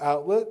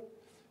outlet,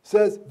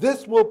 says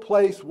this will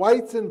place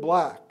whites and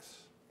blacks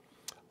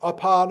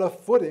upon a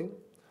footing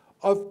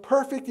of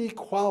perfect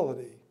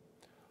equality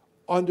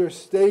under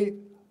state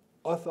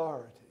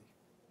authority.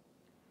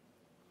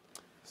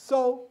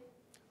 So,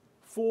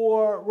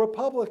 for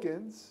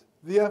Republicans,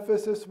 the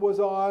emphasis was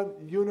on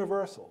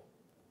universal.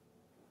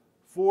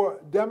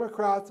 For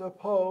Democrats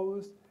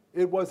opposed,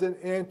 it was an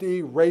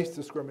anti-race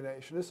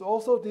discrimination. This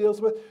also deals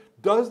with,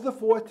 does the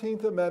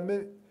 14th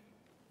Amendment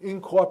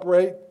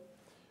incorporate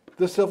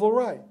the civil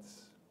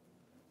rights?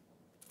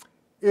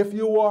 If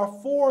you are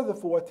for the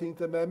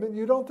 14th Amendment,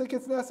 you don't think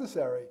it's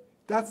necessary.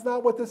 That's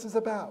not what this is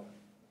about.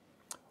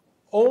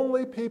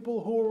 Only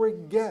people who are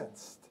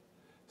against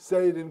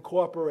say it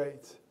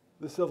incorporates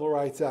the Civil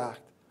Rights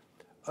Act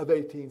of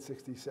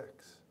 1866.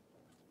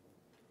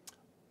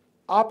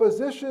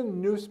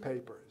 Opposition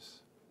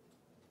newspapers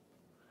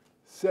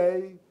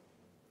say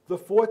the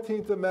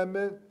 14th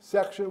Amendment,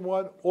 Section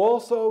 1,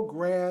 also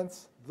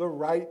grants the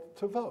right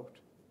to vote.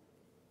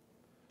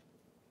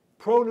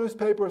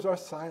 Pro-newspapers are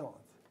silent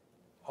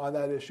on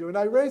that issue. And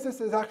I raise this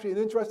as actually an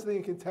interesting thing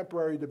in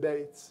contemporary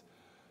debates.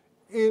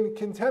 In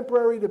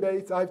contemporary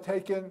debates, I've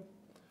taken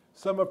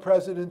some of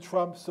President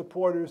Trump's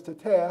supporters to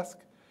task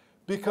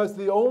because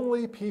the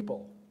only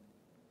people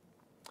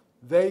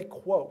they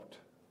quote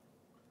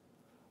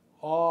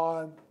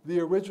on the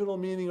original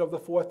meaning of the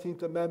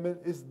 14th Amendment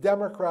is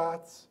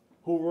Democrats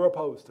who were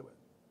opposed to it.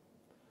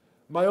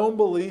 My own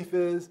belief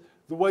is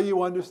the way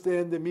you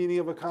understand the meaning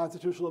of a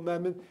constitutional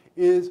amendment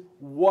is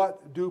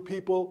what do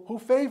people who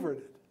favored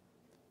it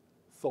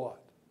thought.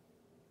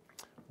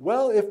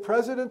 Well, if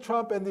President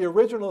Trump and the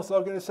originalists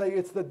are going to say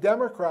it's the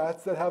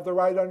Democrats that have the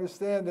right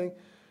understanding,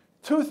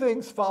 2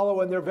 things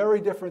follow, and they're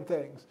very different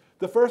things.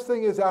 The first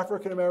thing is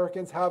African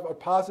Americans have a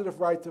positive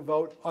right to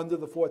vote under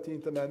the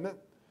 14th Amendment,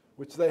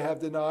 which they have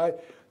denied.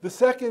 The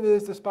second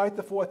is, despite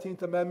the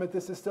 14th Amendment,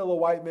 this is still a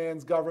white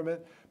man's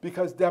government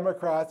because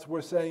Democrats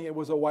were saying it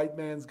was a white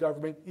man's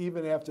government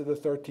even after the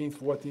 13th,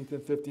 14th,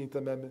 and 15th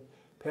Amendment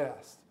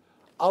passed.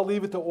 I'll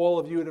leave it to all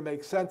of you to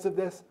make sense of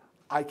this.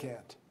 I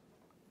can't.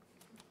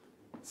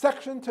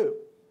 Section 2.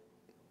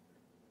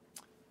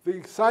 The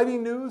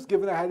exciting news,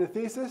 given I had a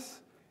thesis,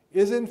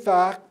 is in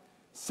fact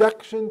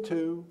Section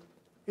 2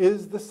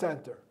 is the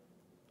center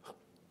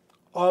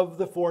of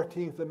the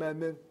 14th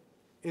Amendment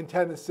in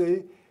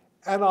Tennessee,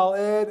 and I'll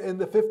add in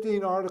the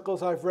 15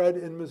 articles I've read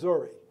in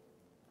Missouri.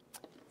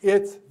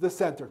 It's the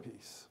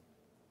centerpiece.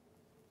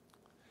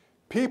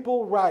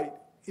 People write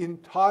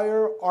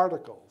entire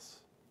articles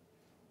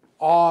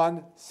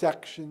on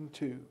Section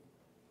 2.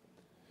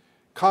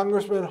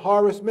 Congressman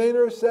Horace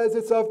Maynard says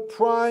it's of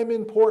prime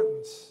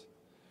importance,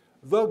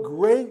 the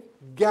great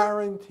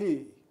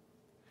guarantee.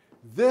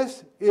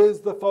 This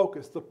is the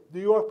focus. The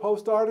New York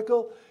Post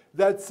article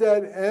that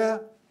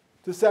said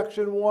to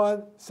Section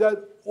 1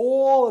 said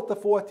all that the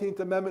 14th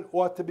Amendment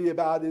ought to be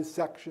about is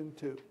Section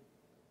 2.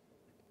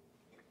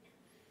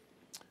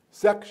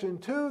 Section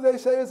 2, they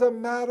say, is a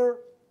matter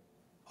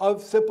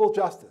of simple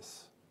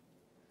justice.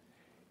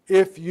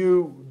 If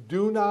you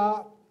do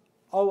not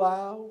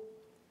allow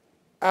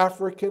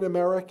African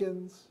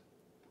Americans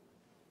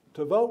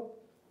to vote,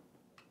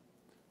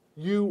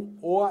 you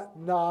ought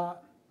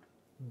not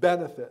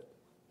benefit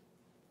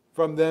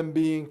from them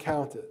being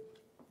counted.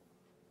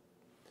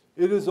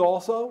 It is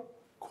also,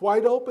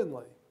 quite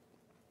openly,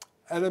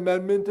 an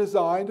amendment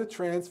designed to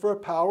transfer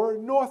power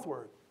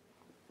northward.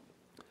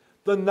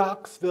 The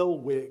Knoxville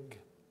Whig.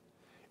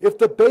 If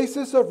the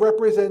basis of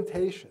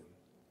representation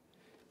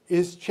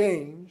is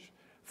changed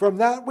from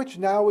that which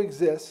now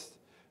exists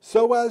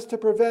so as to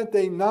prevent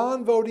a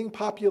non-voting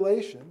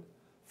population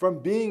from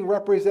being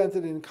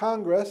represented in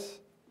Congress,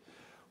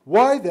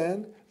 why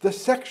then the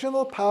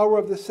sectional power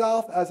of the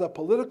South as a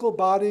political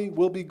body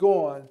will be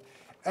gone,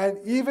 and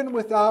even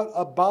without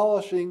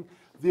abolishing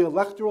the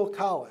Electoral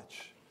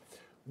College,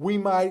 we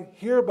might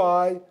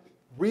hereby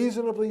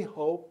reasonably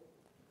hope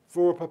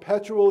for a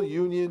perpetual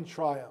Union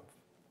triumph.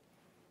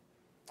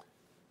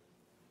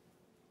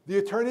 The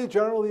Attorney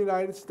General of the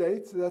United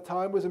States at that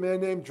time was a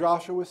man named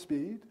Joshua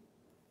Speed,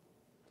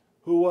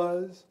 who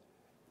was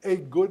a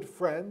good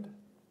friend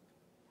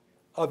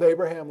of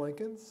Abraham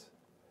Lincoln's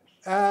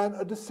and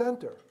a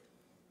dissenter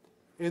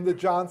in the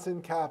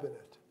Johnson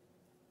cabinet.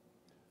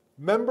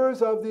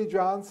 Members of the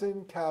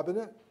Johnson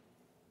cabinet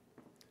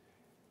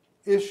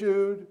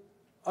issued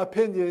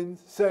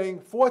opinions saying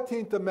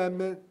 14th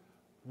Amendment,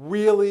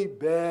 really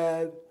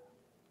bad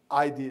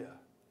idea.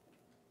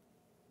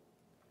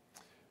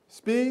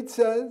 Speed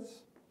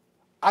says,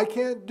 I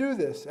can't do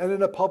this. And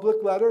in a public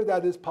letter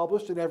that is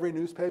published in every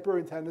newspaper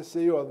in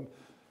Tennessee, or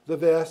the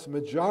vast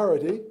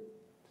majority,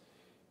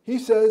 he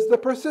says, the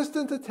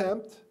persistent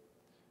attempt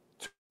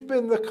to keep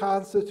in the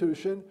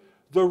Constitution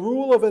the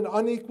rule of an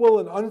unequal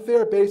and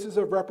unfair basis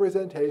of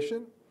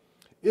representation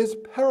is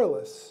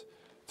perilous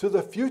to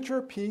the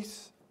future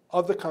peace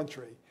of the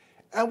country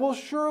and will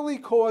surely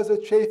cause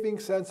a chafing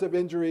sense of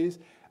injuries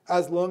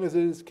as long as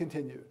it is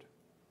continued.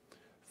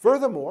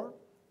 Furthermore,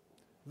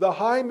 the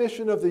high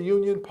mission of the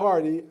Union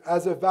Party,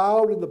 as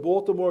avowed in the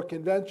Baltimore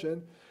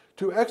Convention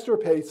to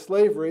extirpate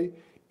slavery,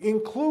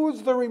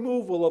 includes the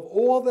removal of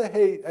all the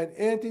hate and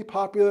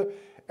anti-popular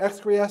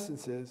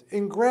excrescences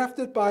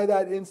engrafted by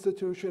that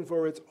institution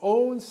for its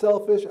own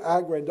selfish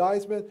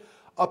aggrandizement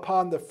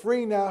upon the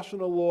free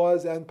national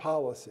laws and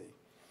policy.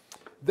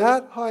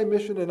 That high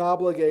mission and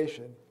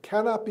obligation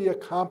cannot be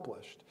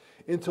accomplished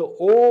until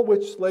all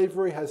which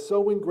slavery has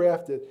so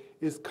engrafted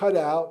is cut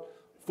out,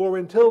 for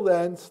until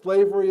then,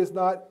 slavery is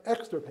not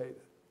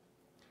extirpated.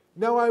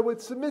 Now, I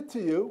would submit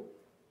to you,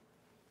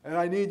 and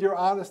I need your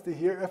honesty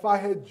here, if I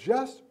had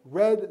just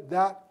read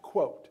that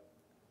quote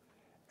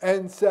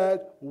and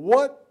said,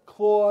 what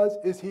clause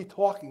is he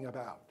talking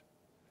about?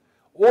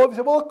 Or if you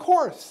say, well, of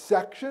course,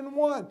 Section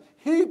 1.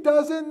 He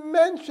doesn't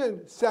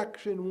mention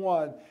Section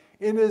 1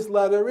 in his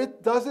letter.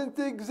 It doesn't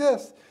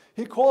exist.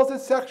 He calls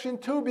it Section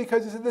 2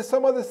 because he said there's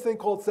some other thing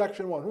called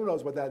Section 1. Who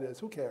knows what that is?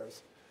 Who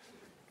cares?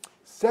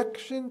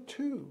 Section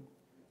 2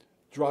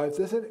 drives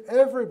this, and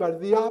everybody,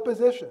 the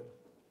opposition,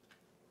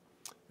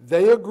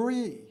 they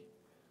agree.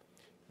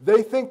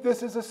 They think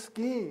this is a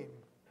scheme,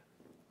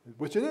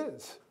 which it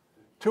is,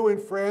 to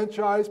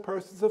enfranchise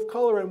persons of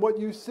color. And what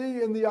you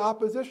see in the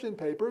opposition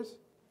papers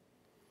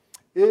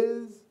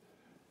is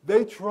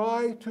they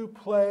try to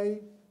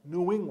play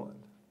New England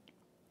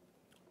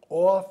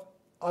off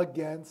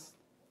against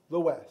the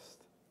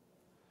West,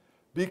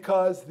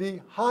 because the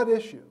hot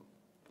issue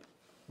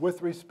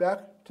with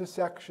respect to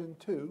Section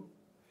 2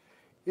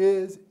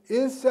 is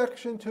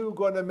Section 2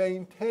 going to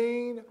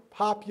maintain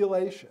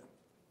population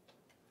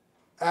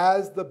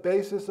as the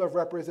basis of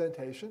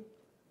representation,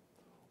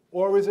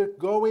 or is it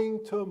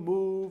going to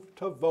move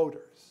to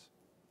voters?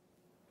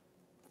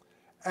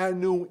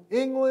 And New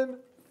England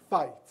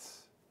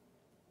fights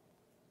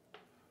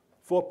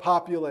for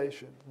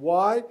population.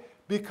 Why?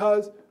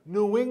 Because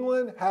New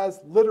England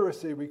has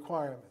literacy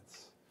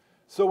requirements.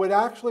 So it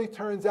actually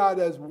turns out,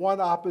 as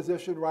one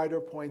opposition writer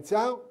points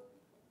out,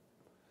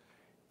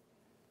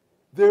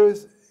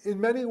 there's in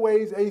many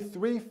ways a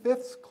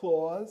 3/5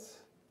 clause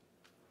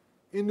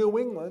in New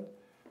England,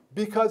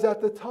 because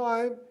at the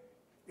time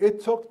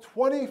it took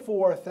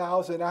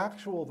 24,000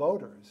 actual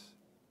voters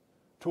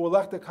to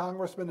elect a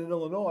congressman in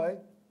Illinois,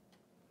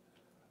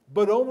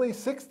 but only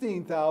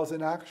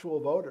 16,000 actual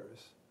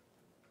voters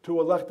to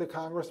elect a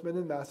congressman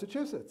in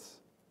Massachusetts,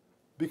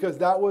 because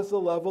that was the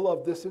level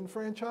of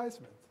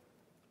disenfranchisement.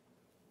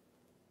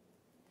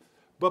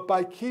 But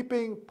by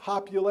keeping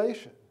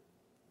population,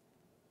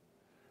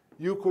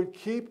 you could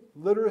keep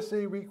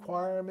literacy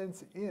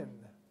requirements in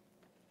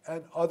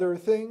and other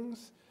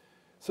things.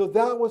 So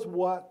that was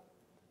what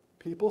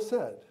people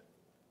said.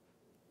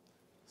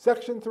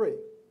 Section 3.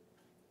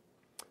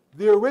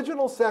 The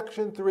original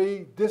Section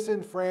 3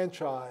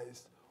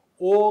 disenfranchised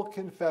all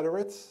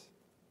Confederates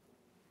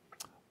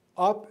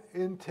up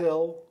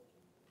until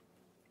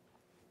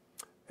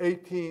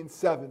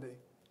 1870.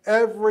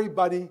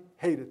 Everybody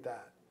hated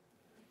that.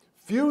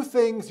 Few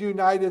things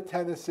united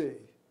Tennessee,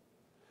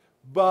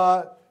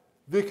 but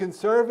the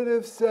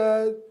conservatives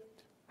said,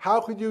 how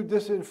could you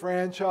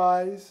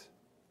disenfranchise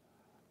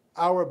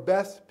our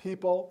best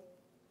people?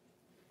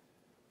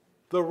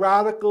 The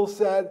radicals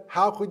said,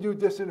 how could you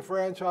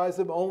disenfranchise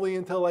them only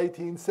until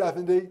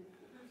 1870?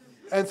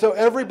 And so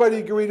everybody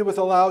agreed it was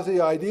a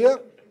lousy idea.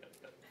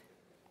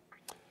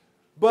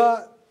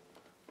 But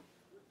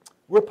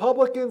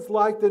Republicans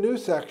liked the new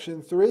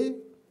Section 3,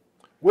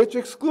 which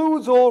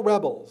excludes all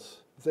rebels,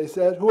 as they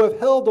said, who have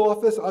held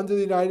office under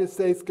the United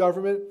States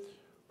government,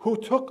 who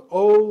took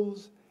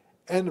oaths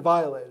and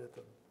violated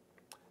them.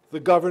 The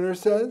governor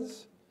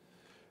says,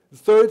 the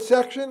third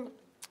section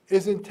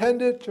is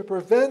intended to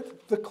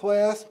prevent the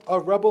class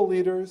of rebel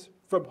leaders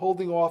from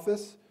holding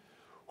office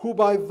who,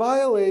 by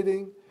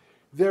violating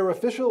their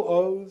official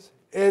oaths,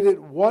 added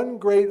one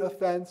great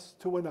offense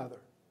to another.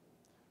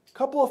 A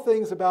couple of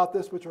things about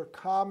this which are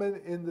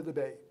common in the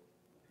debate.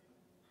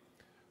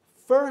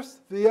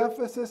 First, the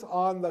emphasis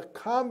on the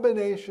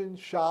combination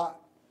shot,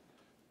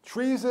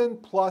 treason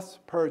plus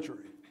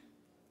perjury.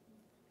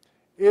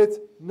 It's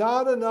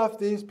not enough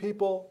these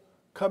people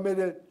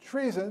committed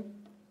treason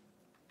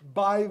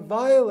by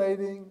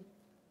violating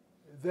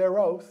their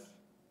oath.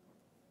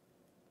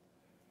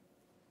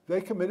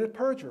 They committed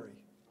perjury.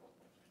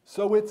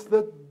 So it's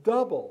the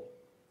double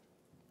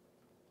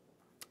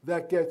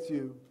that gets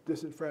you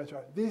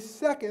disenfranchised. The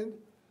second,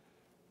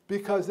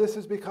 because this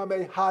has become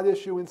a hot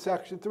issue in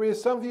Section 3,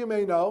 as some of you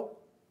may know,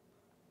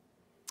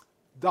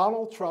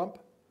 Donald Trump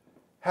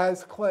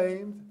has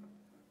claimed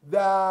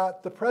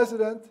that the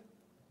president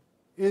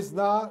is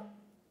not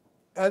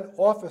an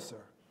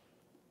officer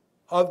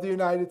of the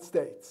United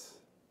States.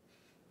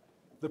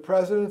 The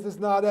president is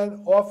not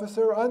an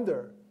officer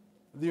under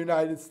the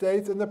United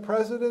States, and the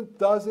president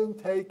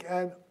doesn't take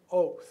an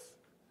oath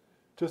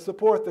to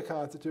support the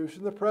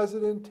Constitution. The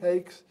president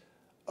takes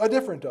a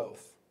different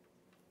oath.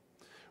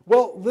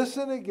 Well,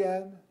 listen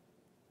again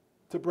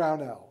to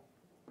Brownell.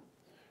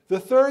 The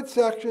third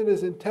section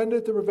is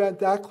intended to prevent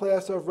that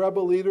class of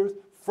rebel leaders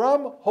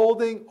from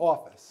holding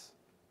office,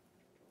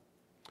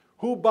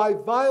 who by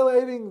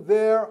violating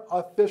their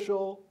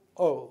official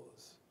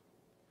oaths.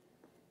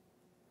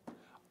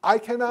 I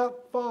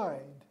cannot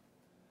find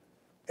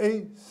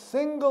a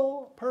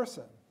single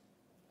person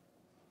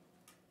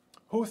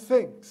who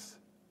thinks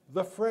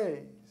the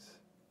phrase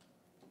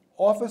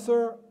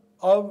officer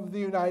of the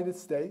United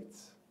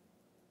States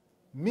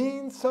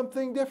means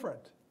something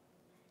different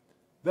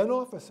than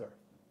officer.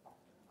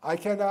 I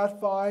cannot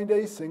find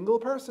a single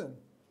person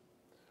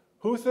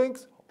who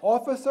thinks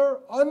officer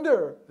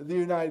under the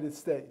United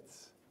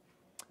States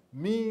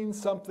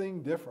means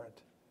something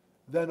different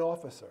than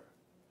officer.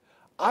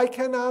 I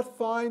cannot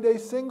find a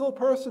single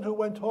person who,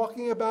 when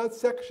talking about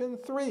Section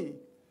 3,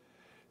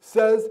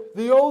 says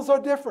the oaths are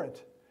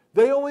different.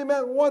 They only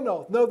meant one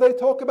oath. No, they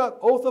talk about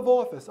oath of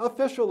office,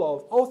 official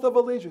oath, oath of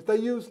allegiance. They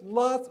use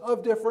lots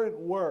of different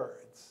words.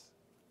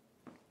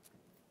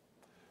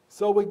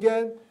 So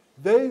again,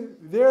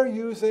 they're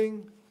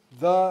using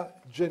the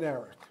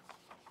generic.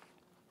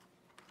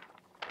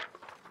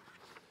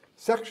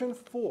 Section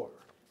 4,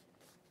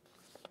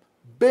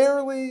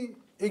 barely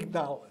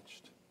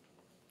acknowledged.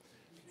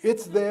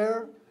 It's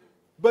there,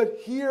 but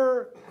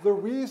here the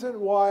reason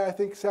why I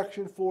think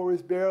Section 4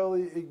 is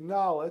barely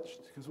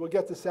acknowledged, because we'll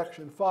get to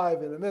Section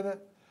 5 in a minute,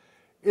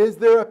 is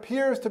there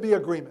appears to be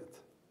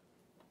agreement.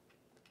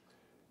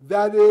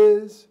 That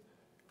is,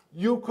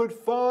 you could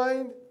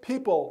find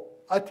people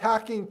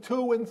attacking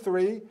 2 and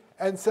 3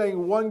 and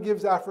saying 1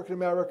 gives African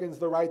Americans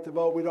the right to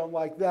vote, we don't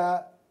like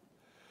that.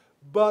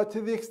 But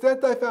to the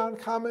extent I found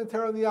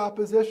commentary on the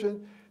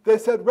opposition, they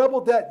said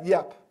rebel debt,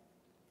 yep.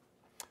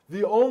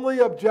 The only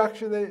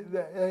objection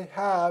they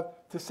have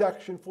to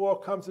Section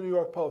 4 comes in the New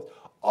York Post.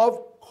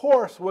 Of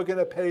course we're going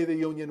to pay the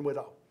union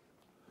widow.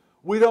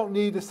 We don't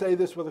need to say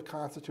this with a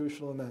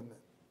constitutional amendment.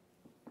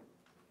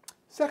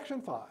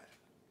 Section 5.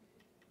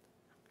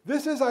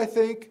 This is, I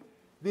think,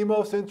 the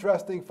most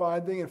interesting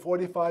finding. In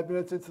 45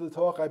 minutes into the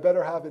talk, I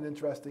better have an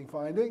interesting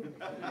finding.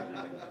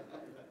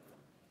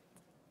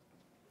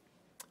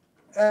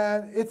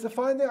 And it's a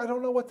finding, I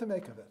don't know what to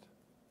make of it.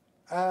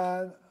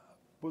 And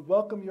would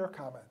welcome your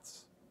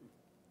comments.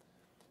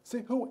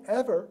 See,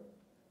 whoever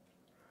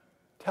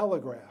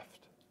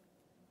telegraphed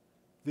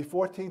the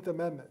 14th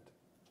Amendment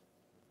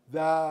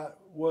that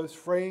was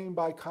framed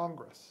by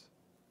Congress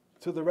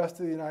to the rest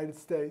of the United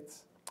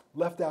States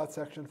left out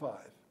Section 5.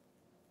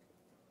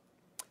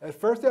 At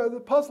first, it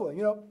was puzzling.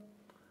 You know,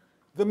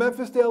 the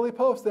Memphis Daily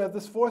Post, they have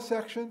this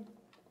 4-section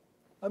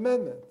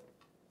amendment.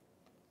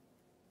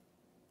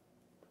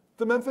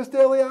 The Memphis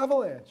Daily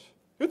Avalanche.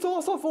 It's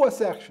also 4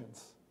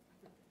 sections.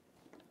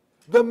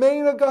 The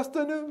Maine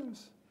Augusta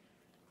News.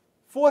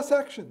 4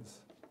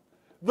 sections.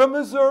 The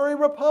Missouri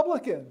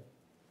Republican.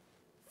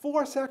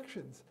 4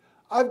 sections.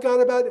 I've got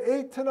about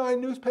 8 to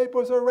 9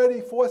 newspapers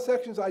already, 4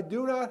 sections. I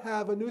do not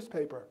have a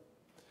newspaper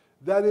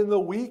that in the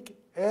week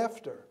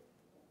after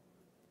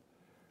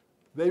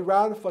they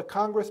ratified,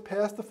 Congress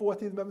passed the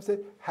 14th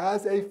Amendment,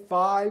 has a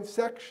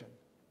 5-section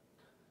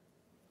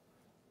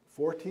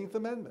 14th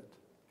Amendment.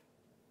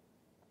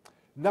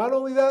 Not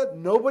only that,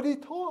 nobody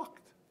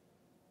talked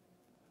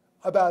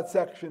about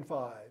Section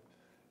 5.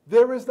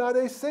 There is not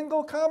a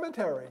single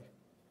commentary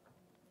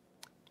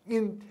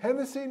in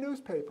Tennessee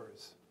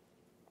newspapers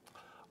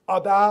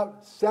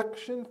about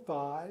Section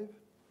 5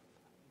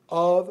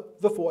 of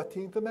the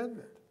 14th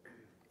Amendment.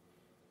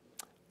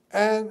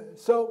 And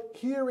so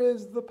here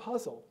is the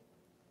puzzle.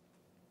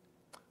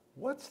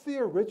 What's the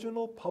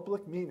original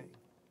public meaning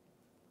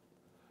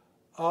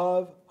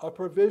of a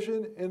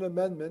provision in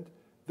amendment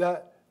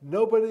that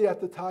nobody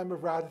at the time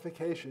of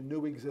ratification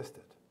knew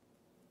existed?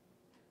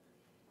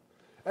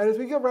 And as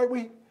we go right,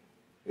 we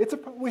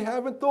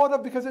haven't thought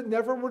of because it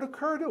never would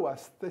occur to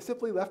us. They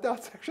simply left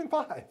out Section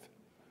 5.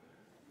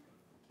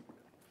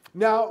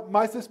 Now,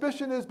 my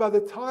suspicion is by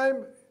the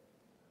time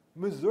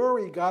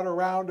Missouri got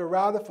around to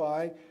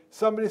ratifying,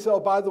 somebody said, oh,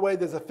 by the way,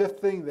 there's a 5th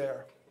thing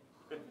there.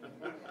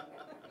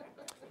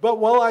 But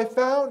while I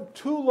found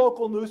 2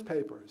 local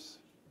newspapers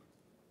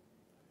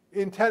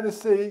in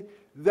Tennessee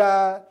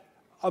that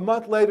a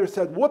month later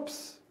said,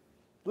 whoops,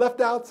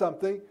 left out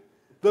something,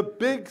 the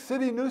big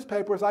city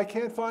newspapers, I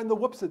can't find the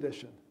whoops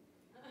edition.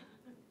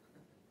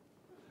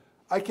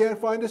 I can't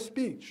find a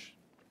speech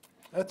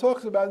that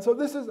talks about it. And so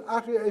this is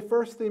actually a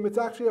first theme. It's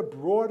actually a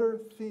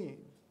broader theme.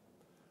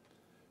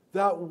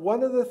 That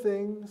one of the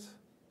things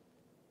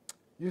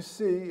you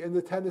see in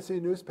the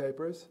Tennessee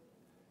newspapers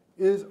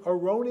is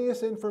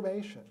erroneous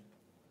information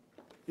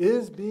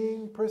is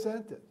being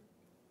presented.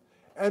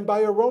 And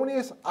by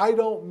erroneous, I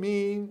don't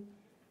mean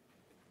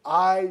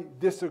I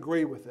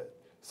disagree with it.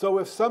 So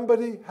if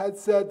somebody had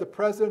said the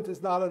president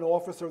is not an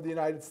officer of the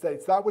United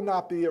States, that would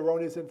not be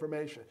erroneous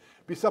information.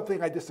 It'd be something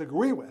I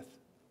disagree with.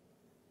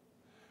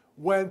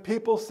 When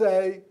people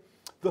say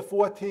the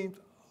 14th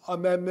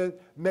Amendment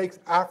makes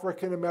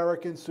African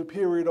Americans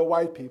superior to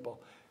white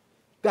people,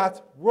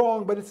 that's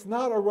wrong, but it's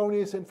not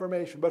erroneous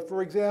information. But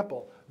for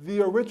example, the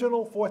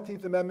original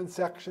 14th Amendment,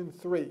 Section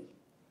 3,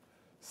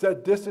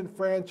 said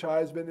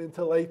disenfranchisement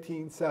until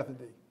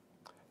 1870.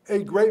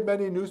 A great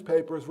many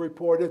newspapers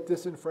reported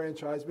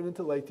disenfranchisement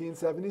until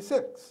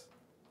 1876.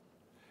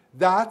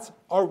 That's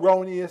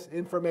erroneous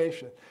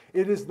information.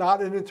 It is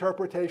not an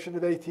interpretation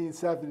of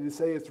 1870 to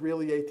say it's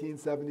really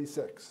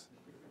 1876.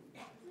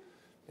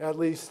 At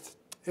least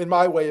in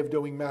my way of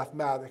doing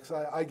mathematics.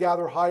 I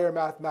gather higher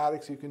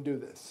mathematics, you can do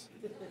this.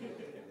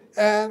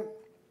 And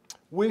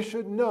we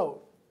should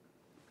note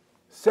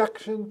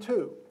Section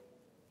 2.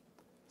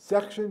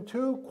 Section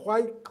 2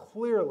 quite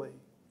clearly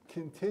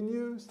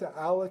continues to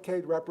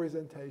allocate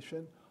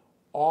representation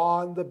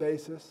on the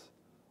basis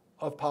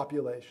of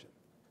population.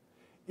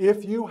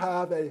 If you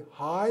have a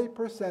high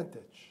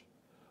percentage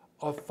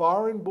of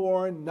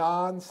foreign-born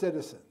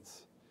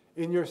non-citizens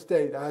in your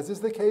state, as is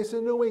the case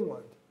in New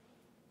England,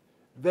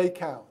 they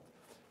count.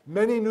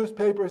 Many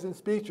newspapers and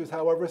speeches,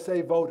 however,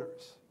 say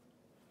voters.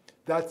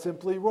 That's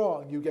simply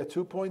wrong. You get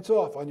 2 points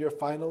off on your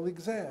final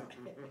exam.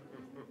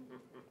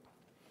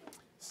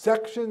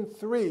 Section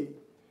 3,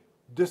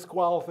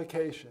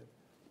 disqualification.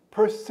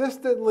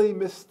 Persistently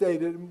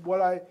misstated.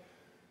 What I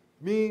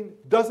mean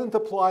doesn't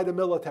apply to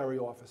military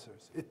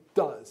officers. It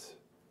does.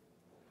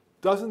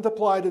 Doesn't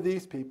apply to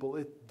these people.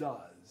 It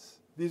does.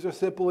 These are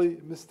simply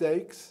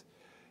mistakes.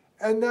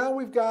 And now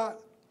we've got,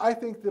 I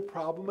think, the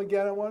problem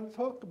again I want to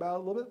talk about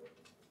a little bit.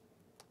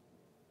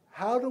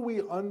 How do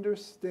we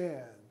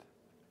understand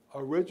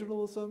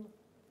originalism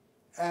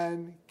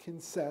and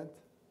consent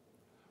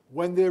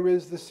when there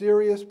is the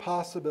serious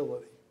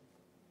possibility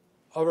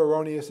of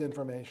erroneous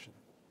information?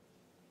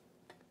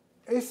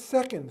 A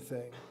second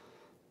thing,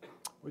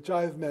 which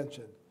I've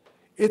mentioned,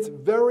 it's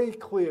very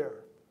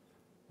clear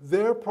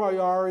their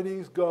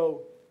priorities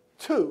go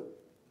 2,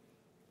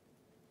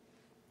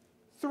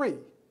 3,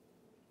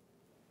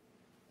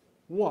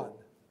 1,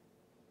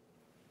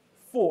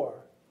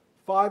 4,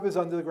 5 is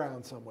under the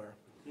ground somewhere.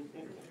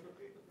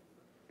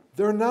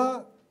 They're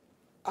not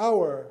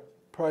our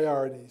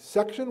priorities.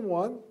 Section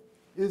 1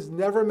 is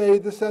never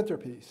made the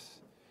centerpiece.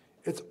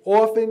 It's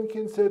often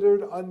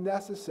considered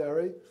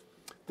unnecessary.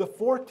 The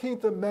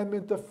 14th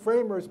Amendment the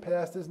framers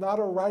passed is not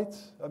a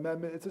rights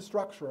amendment, it's a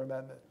structure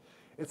amendment.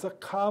 It's a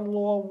Con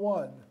Law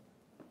 1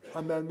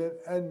 amendment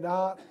and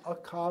not a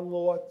Con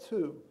Law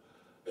 2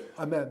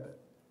 amendment.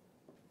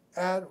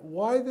 And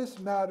why this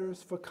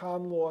matters for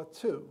Con Law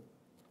 2,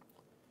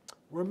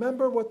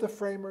 remember what the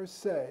framers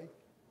say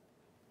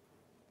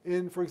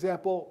in, for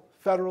example,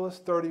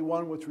 Federalist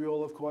 31, which we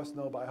all, of course,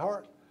 know by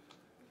heart,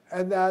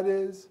 and that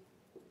is,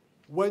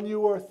 when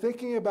you are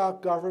thinking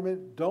about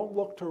government, don't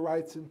look to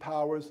rights and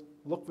powers,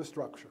 look for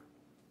structure.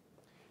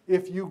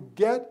 if you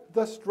get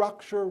the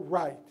structure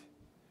right,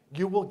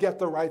 you will get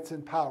the rights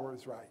and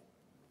powers right.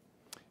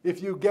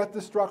 If you get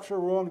the structure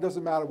wrong, it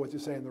doesn't matter what you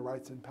say in the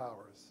rights and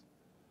powers.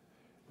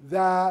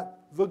 That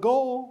the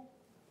goal,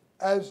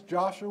 as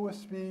Joshua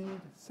Speed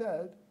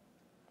said,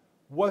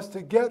 was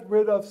to get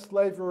rid of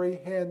slavery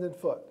hand and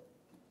foot.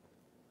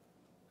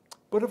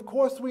 But of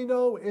course we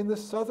know in the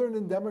Southern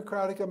and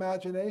democratic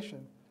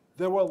imagination,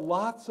 there were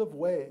lots of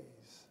ways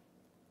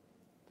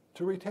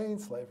to retain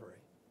slavery.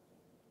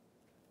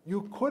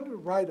 You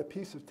couldn't write a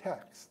piece of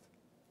text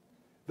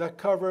that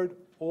covered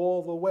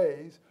all the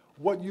ways.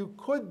 What you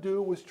could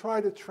do was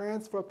try to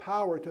transfer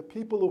power to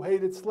people who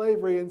hated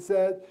slavery and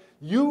said,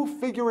 you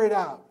figure it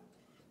out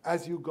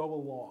as you go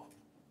along.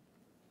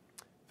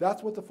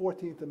 That's what the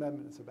 14th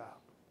Amendment is about.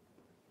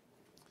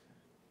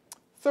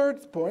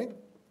 Third point,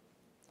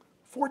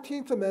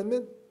 14th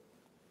Amendment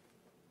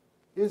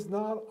is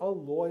not a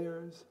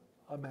lawyer's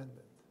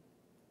amendment.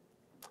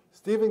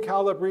 Stephen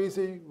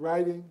Calabrese,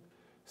 writing,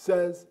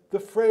 says the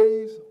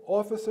phrase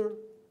officer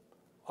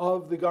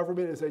of the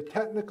government is a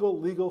technical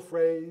legal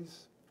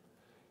phrase,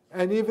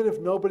 and even if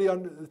nobody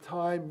under the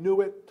time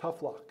knew it,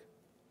 tough luck.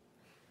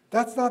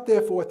 That's not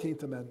their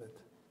 14th Amendment.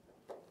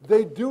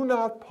 They do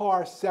not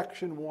parse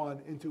Section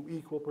 1 into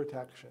equal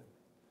protection.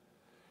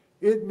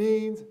 It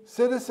means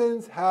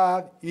citizens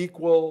have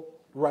equal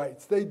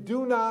rights. They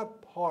do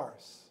not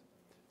parse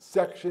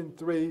Section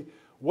 3,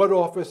 what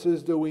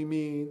officers do we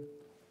mean?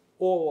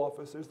 All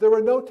officers. There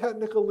are no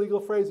technical legal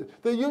phrases.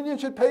 The union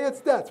should pay its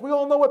debts. We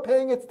all know what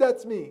paying its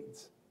debts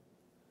means.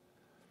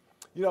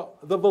 You know,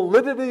 the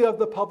validity of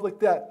the public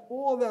debt,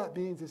 all that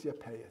means is you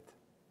pay it.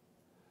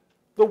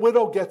 The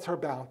widow gets her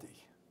bounty.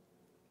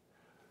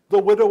 The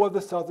widow of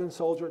the Southern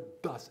soldier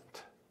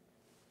doesn't.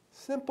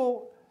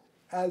 Simple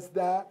as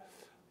that,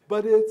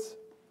 but it's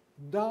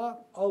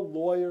not a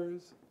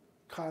lawyer's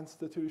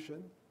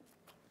constitution.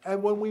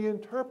 And when we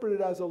interpret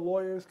it as a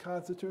lawyer's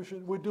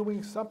constitution, we're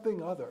doing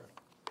something other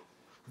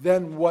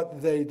than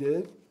what they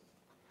did.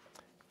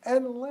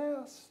 And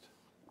last,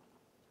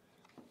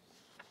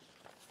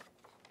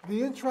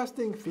 the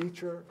interesting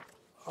feature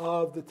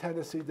of the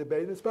Tennessee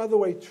debate, it's by the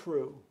way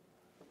true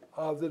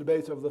of the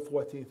debates of the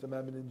 14th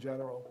Amendment in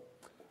general.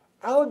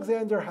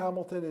 Alexander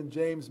Hamilton and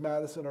James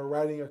Madison are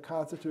writing a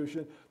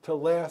constitution to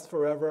last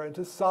forever and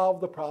to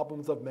solve the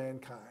problems of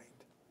mankind.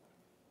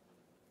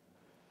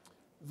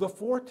 The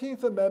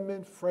 14th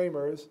Amendment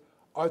framers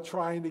are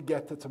trying to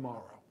get to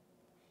tomorrow.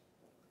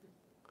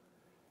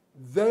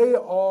 They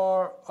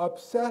are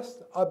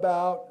obsessed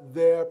about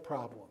their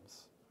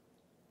problems.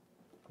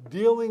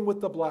 Dealing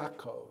with the black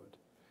code,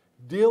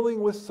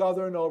 dealing with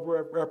Southern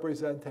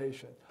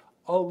overrepresentation,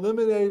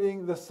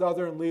 eliminating the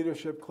Southern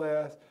leadership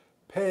class,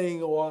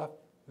 paying off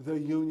the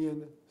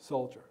Union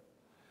soldier.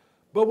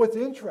 But what's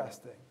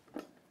interesting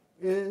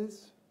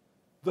is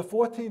the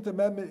 14th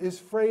Amendment is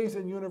phrased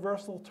in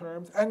universal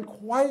terms, and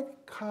quite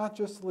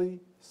consciously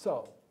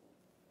so.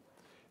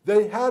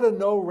 They had a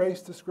no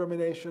race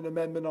discrimination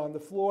amendment on the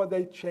floor.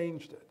 They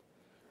changed it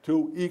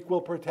to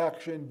equal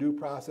protection, due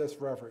process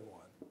for everyone.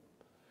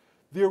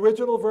 The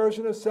original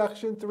version of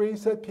Section 3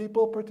 said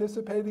people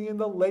participating in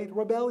the late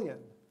rebellion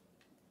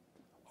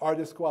are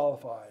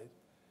disqualified.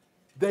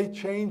 They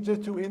changed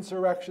it to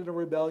insurrection and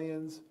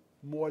rebellions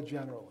more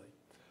generally.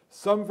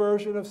 Some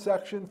version of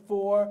Section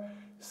 4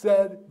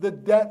 said the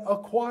debt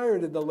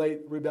acquired in the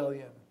late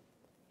rebellion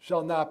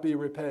shall not be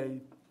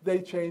repaid. They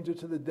changed it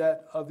to the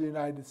debt of the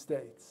United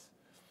States.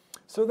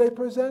 So they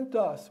present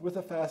us with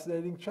a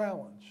fascinating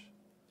challenge.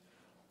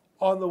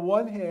 On the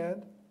one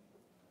hand,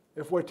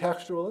 if we're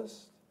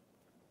textualists,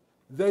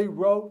 they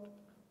wrote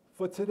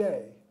for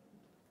today,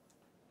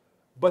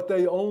 but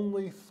they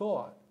only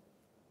thought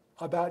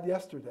about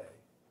yesterday.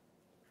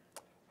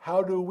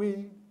 How do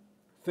we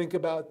think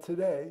about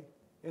today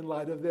in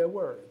light of their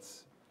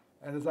words?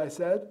 And as I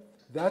said,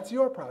 that's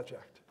your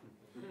project.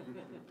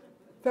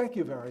 Thank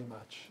you very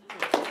much.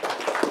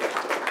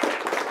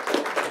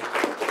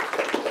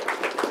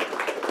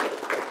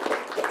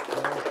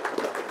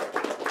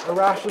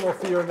 Irrational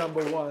fear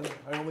number one.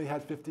 I only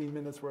had 15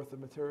 minutes worth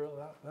of material.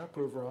 That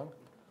proved wrong.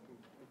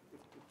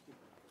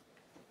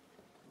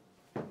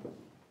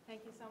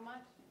 Thank you so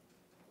much.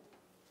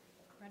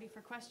 Ready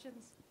for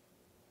questions?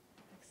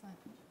 Excellent.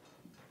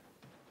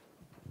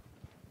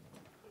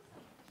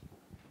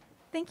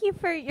 Thank you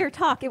for your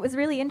talk. It was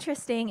really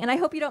interesting, and I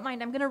hope you don't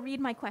mind. I'm going to read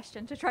my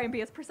question to try and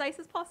be as precise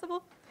as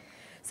possible.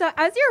 So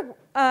as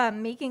you're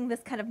making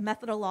this kind of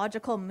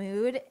methodological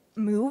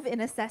move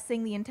in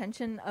assessing the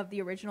intention of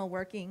the original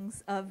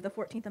workings of the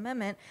 14th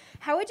Amendment,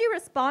 how would you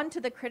respond to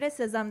the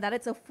criticism that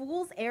it's a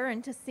fool's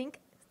errand to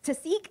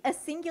seek a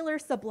singular,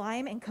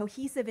 sublime, and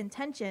cohesive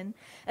intention,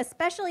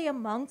 especially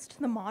amongst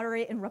the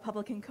moderate and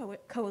Republican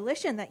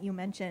coalition that you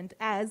mentioned,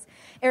 as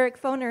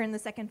Eric Foner in the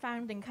Second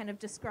Founding kind of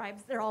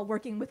describes, they're all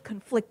working with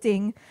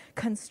conflicting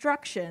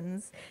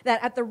constructions,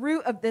 that at the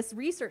root of this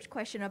research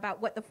question about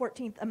what the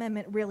 14th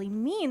Amendment really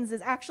means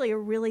is actually a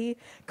really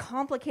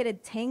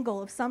complicated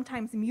tangle of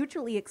sometimes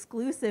mutually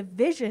exclusive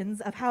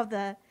visions of how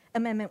the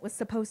Amendment was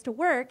supposed to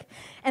work,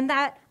 and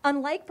that,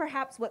 unlike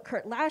perhaps what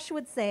Kurt Lash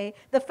would say,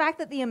 the fact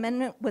that the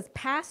amendment was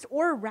passed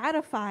or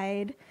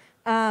ratified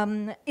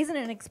isn't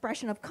an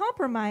expression of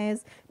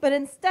compromise, but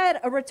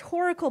instead a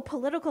rhetorical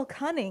political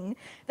cunning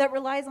that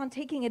relies on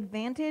taking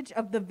advantage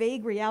of the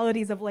vague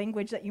realities of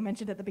language that you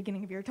mentioned at the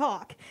beginning of your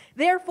talk.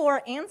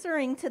 Therefore,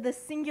 answering to the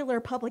singular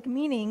public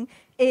meaning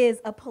is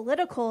a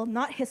political,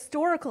 not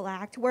historical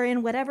act,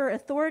 wherein whatever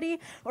authority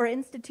or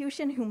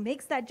institution who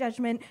makes that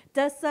judgment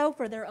does so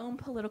for their own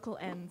political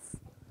ends.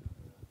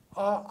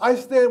 I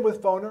stand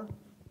with Foner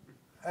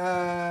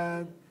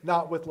and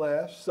not with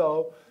Lash,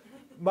 so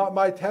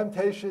my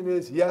temptation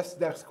is yes,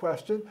 next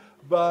question,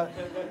 but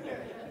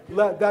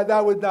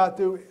that would not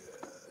do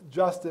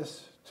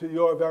justice to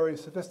your very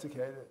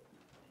sophisticated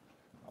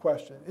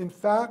question. In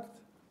fact,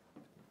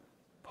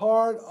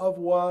 part of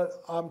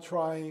what I'm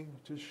trying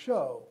to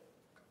show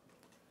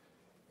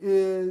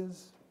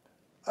is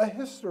a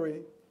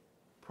history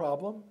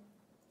problem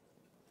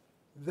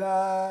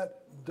that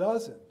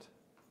doesn't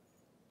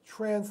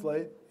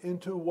translate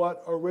into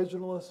what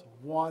originalists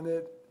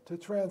wanted to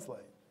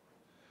translate.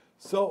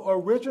 So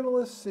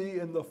originalists see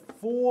in the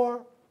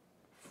four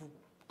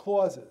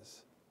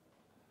clauses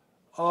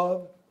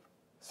of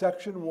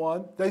Section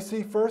 1, they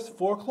see first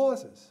four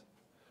clauses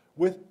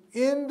with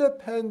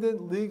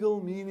independent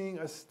legal meaning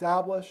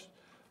established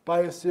by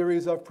a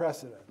series of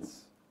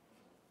precedents.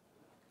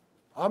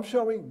 I'm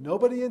showing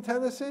nobody in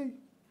Tennessee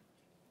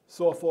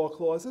saw four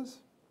clauses.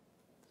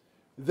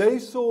 They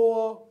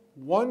saw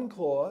one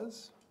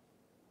clause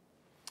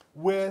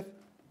with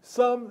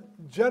some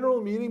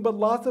general meaning, but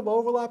lots of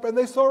overlap, and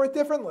they saw it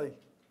differently.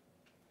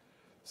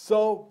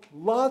 So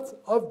lots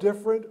of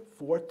different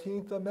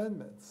 14th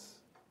Amendments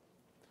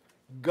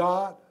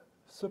got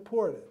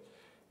supported.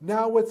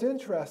 Now what's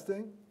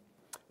interesting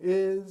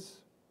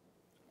is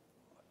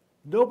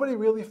nobody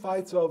really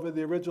fights over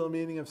the original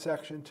meaning of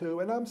Section 2,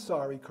 and I'm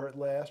sorry, Kurt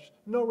Lash,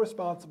 no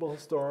responsible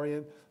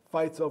historian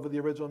fights over the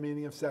original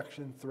meaning of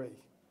Section 3.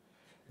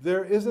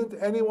 There isn't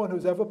anyone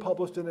who's ever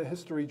published in a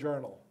history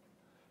journal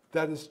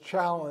that has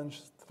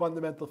challenged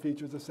fundamental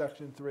features of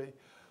Section 3.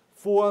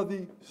 For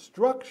the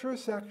structure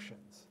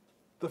sections,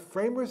 the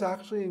framers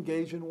actually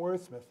engaged in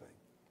wordsmithing.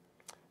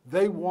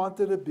 They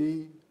wanted to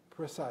be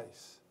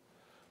precise.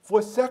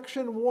 For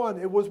Section 1,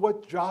 it was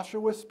what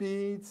Joshua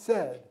Speed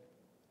said.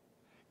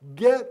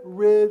 Get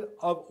rid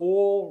of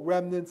all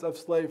remnants of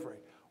slavery.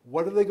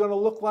 What are they going to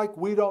look like?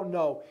 We don't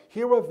know.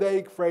 Here are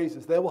vague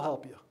phrases. They will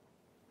help you.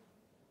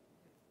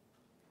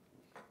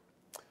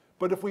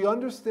 But if we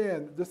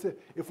understand this,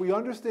 if we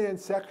understand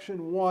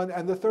Section 1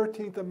 and the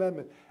 13th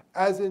Amendment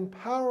as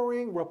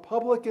empowering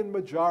Republican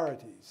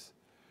majorities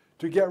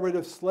to get rid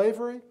of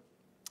slavery,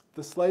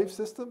 the slave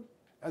system,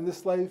 and the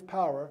slave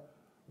power,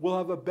 we'll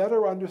have a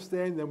better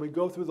understanding when we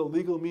go through the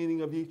legal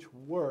meaning of each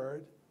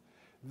word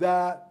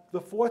that the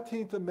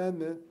 14th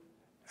Amendment,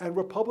 and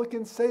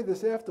Republicans say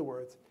this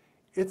afterwards,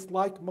 it's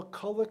like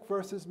McCulloch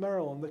versus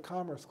Maryland, the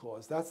Commerce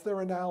Clause. That's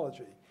their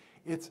analogy.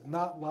 It's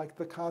not like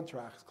the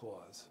Contracts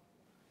Clause.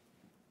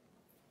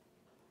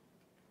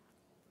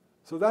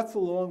 So that's the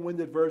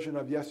long-winded version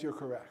of yes, you're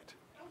correct.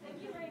 Oh,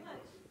 thank you very much.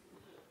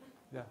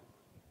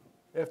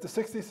 Yeah. After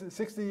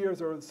 60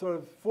 years or sort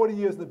of 40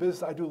 years in the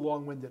business, I do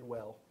long-winded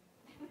well.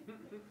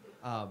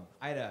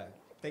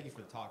 Thank you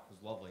for the talk. It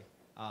was lovely.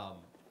 I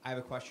have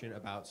a question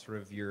about sort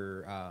of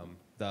your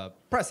the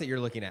press that you're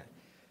looking at.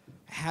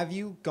 Have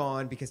you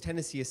gone, because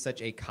Tennessee is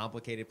such a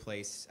complicated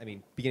place, I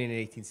mean, beginning in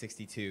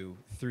 1862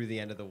 through the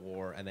end of the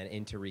war and then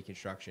into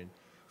Reconstruction,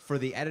 for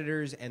the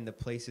editors and the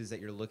places that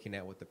you're looking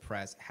at with the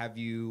press, have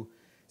you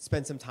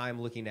spent some time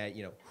looking at,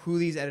 who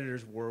these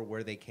editors were,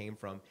 where they came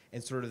from,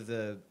 and sort of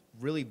the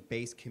really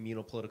base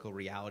communal political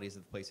realities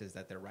of the places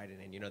that they're writing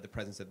in? The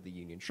presence of the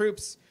Union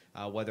troops,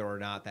 whether or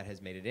not that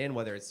has made it in,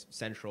 whether it's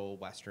central,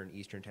 western,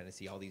 eastern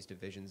Tennessee, all these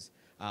divisions.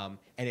 And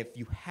if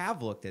you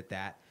have looked at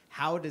that,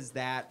 how does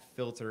that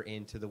filter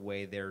into the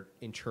way they're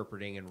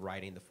interpreting and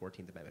writing the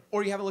 14th Amendment?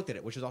 Or you haven't looked at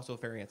it, which is also a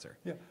fair answer.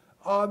 Yeah.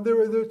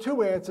 There are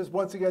two answers.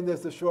 Once again,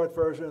 there's the short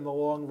version and the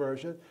long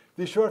version.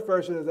 The short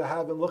version is I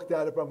haven't looked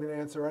at it, but I'm going to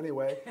answer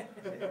anyway.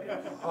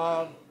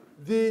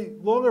 The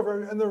longer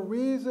version, and the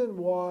reason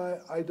why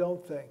I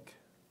don't think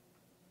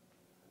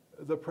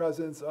the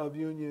presence of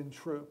Union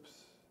troops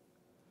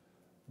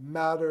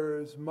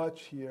matters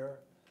much here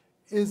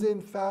is,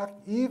 in fact,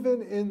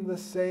 even in the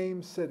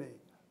same city,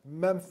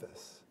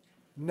 Memphis,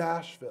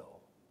 Nashville,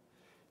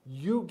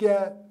 you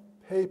get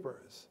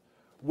papers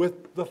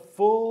with the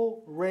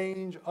full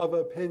range of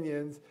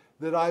opinions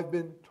that I've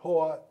been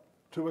taught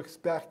to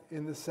expect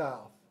in the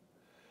South.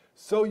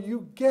 So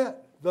you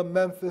get the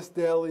Memphis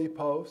Daily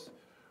Post,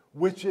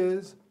 which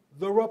is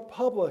the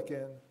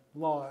Republican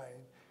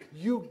line.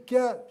 You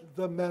get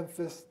the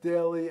Memphis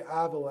Daily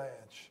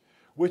Avalanche,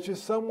 which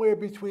is somewhere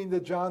between the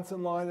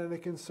Johnson line and a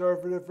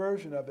conservative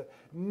version of it.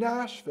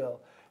 Nashville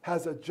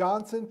has a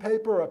Johnson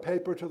paper, a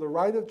paper to the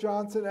right of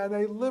Johnson, and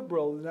a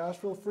liberal, the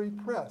Nashville Free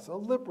Press, a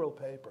liberal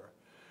paper.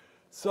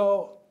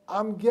 So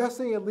I'm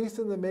guessing, at least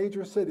in the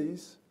major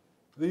cities,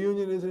 the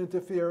Union isn't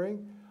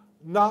interfering.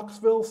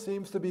 Knoxville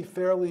seems to be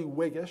fairly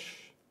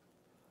Whiggish,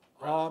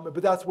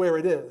 but that's where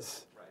it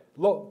is.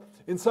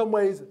 In some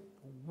ways,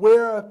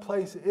 where a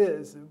place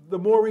is, the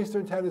more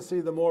Eastern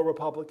Tennessee, the more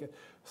Republican.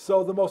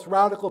 So the most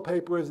radical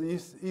paper is the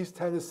East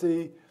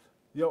Tennessee,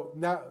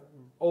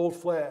 Old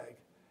Flag.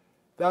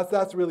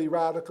 That's really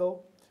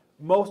radical.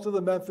 Most of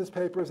the Memphis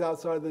papers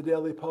outside of the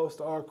Daily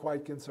Post are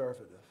quite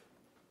conservative.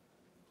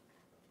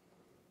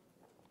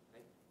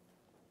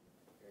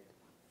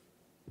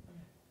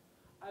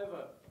 I have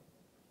a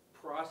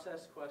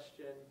process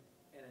question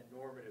and a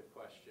normative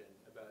question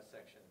about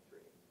Section 3.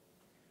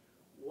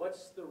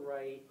 What's the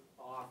right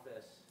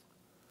office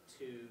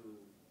to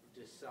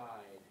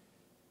decide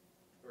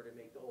or to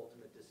make the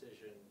ultimate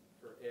decision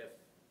for if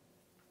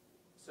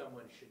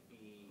someone should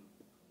be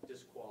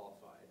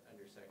disqualified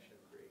under Section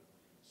 3?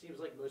 Seems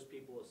like most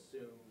people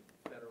assume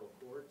federal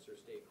courts or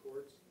state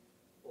courts,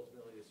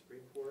 ultimately the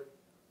Supreme Court.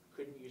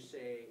 Couldn't you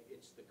say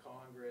it's the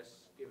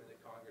Congress, given that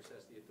Congress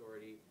has the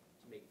authority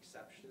to make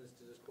exceptions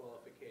to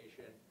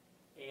disqualification,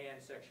 and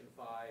Section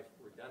 5,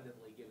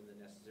 redundantly given the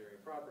necessary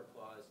and proper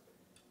clause,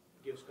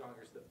 gives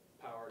Congress the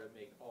power to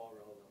make all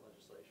relevant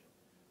legislation?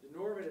 The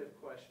normative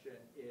question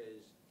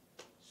is,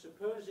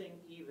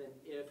 supposing even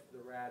if the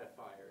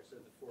ratifiers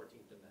of the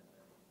 14th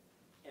Amendment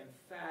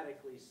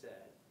emphatically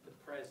said the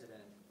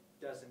president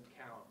doesn't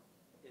count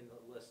in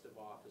the list of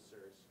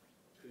officers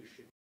who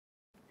should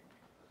be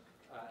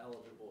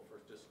eligible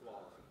for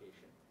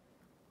disqualification,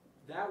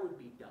 that would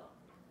be dumb.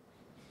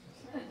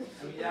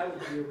 I mean, that would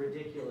be a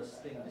ridiculous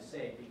thing to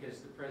say because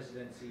the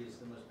presidency is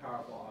the most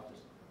powerful office.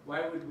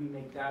 Why would we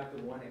make that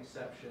the one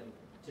exception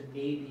to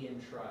maybe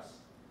entrust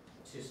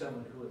to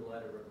someone who had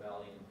led a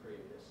rebellion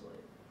previously?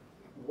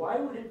 Why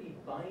would it be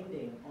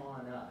binding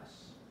on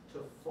us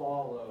to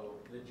follow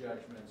the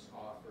judgments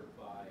offered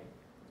by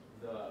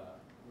the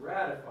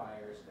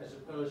ratifiers as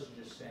opposed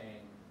to just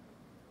saying,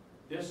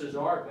 this is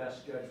our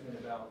best judgment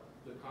about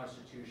the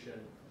Constitution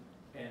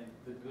and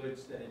the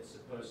goods that it's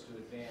supposed to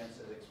advance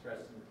as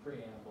expressed in the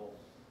preamble?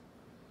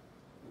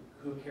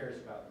 Who cares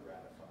about the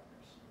ratifiers?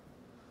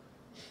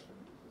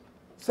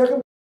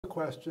 Second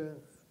question,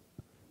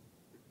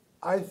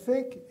 I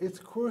think it's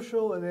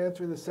crucial in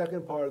answering the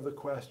second part of the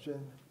question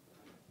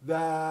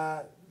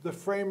that the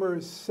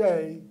framers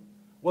say,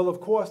 well, of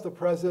course the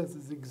president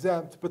is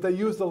exempt, but they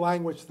use the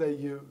language they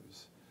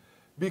use.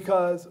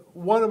 Because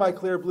one of my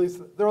clear beliefs,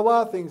 there are a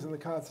lot of things in the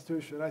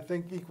Constitution. I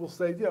think equal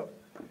state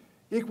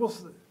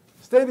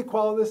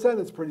equality in the Senate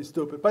is pretty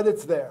stupid, but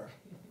it's there.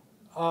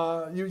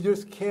 You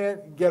just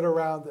can't get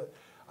around it.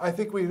 I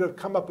think we have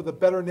come up with a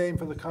better name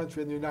for the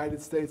country in the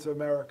United States of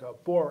America.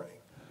 Boring.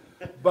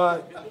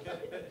 But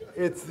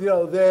it's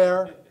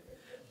there.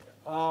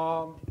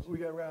 We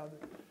get around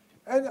it.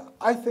 And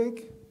I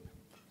think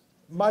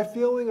my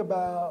feeling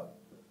about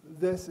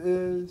this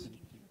is,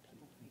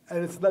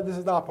 and this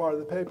is not part of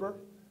the paper,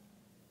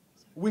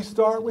 we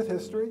start with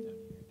history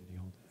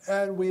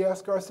and we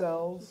ask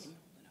ourselves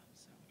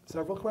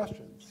several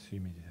questions.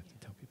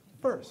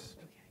 First,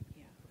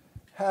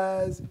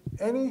 has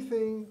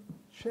anything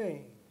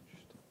changed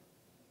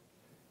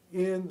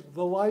in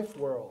the life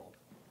world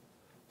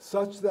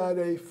such that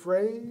a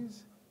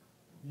phrase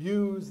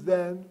used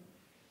then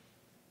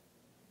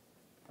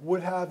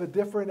would have a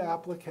different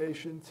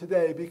application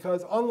today?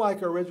 Because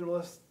unlike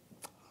originalists,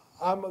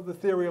 I'm of the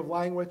theory of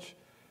language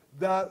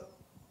that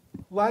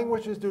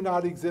languages do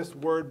not exist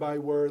word by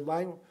word.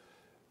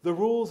 The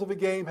rules of a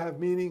game have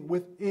meaning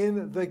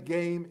within the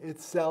game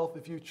itself.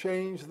 If you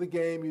change the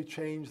game, you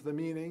change the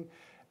meaning.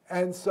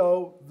 And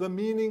so the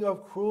meaning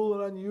of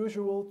cruel and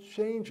unusual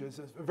changes.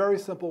 It's a very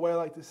simple way I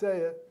like to say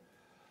it.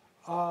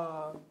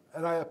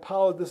 And I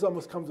apologize, this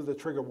almost comes with a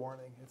trigger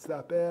warning. It's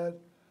that bad.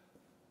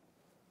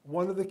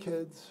 One of the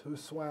kids who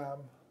swam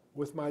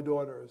with my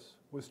daughters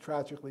was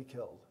tragically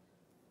killed.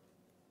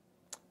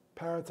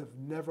 Parents have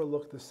never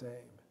looked the same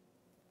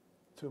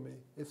to me.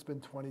 It's been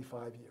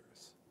 25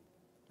 years.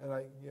 And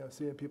I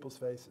see in people's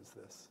faces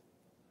this.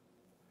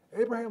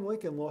 Abraham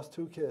Lincoln lost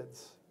 2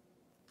 kids.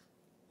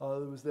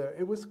 It was there.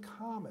 It was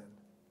common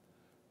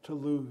to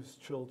lose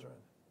children.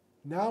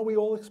 Now we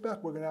all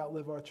expect we're going to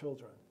outlive our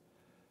children.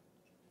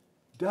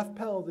 Death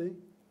penalty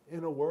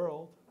in a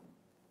world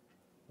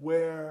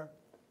where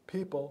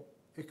people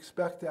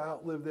expect to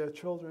outlive their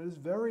children is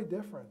very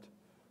different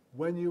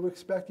when you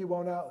expect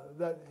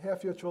that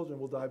half your children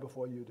will die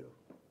before you do.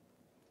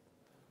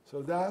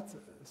 So that's a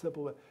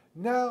simple way.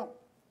 Now,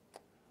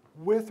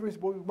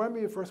 remember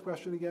your first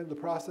question again, the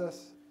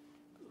process?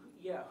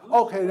 Yeah.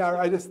 Okay, now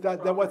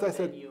then what I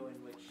said.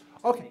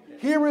 Okay,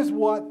 here is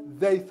what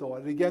they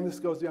thought. And again, this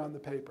goes beyond the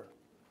paper.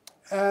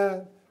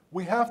 And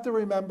we have to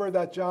remember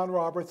that John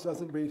Roberts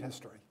doesn't read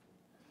history.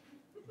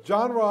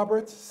 John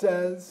Roberts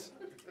says,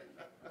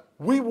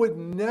 we would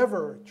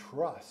never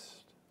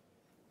trust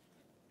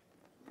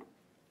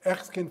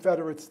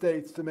ex-Confederate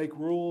states to make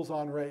rules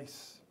on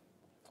race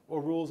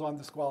or rules on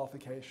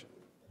disqualification.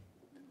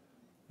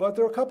 But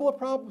there are a couple of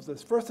problems with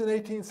this. First, in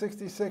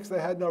 1866,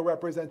 they had no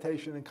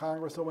representation in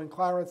Congress. So when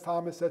Clarence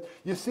Thomas said,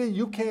 you see,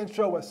 you can't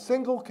show a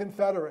single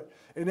Confederate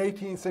in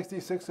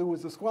 1866 who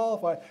was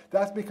disqualified,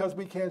 that's because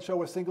we can't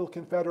show a single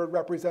Confederate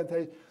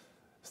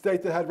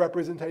state that had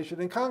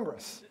representation in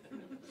Congress.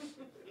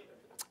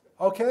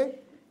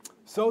 Okay?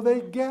 So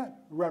they get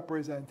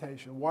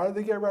representation. Why do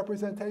they get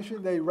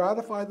representation? They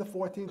ratify the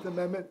 14th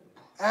Amendment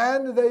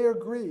and they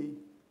agree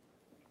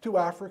to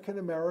African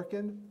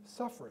American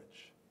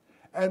suffrage.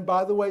 And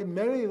by the way,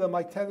 many of them,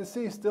 like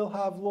Tennessee, still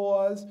have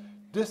laws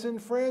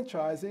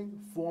disenfranchising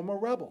former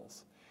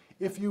rebels.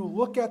 If you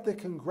look at the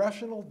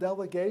congressional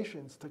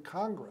delegations to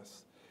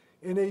Congress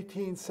in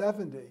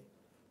 1870,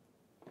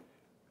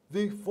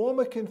 the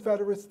former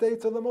Confederate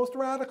states are the most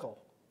radical.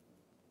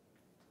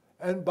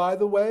 And by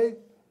the way,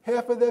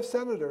 half of their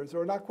senators,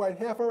 or not quite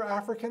half, are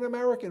African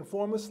American,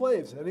 former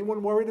slaves.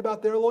 Anyone worried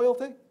about their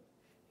loyalty?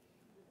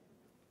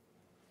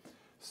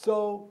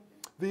 So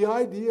the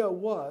idea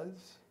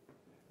was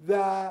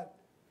that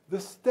the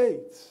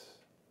states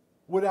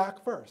would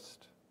act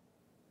first.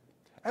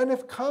 And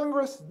if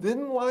Congress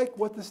didn't like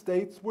what the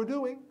states were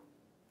doing,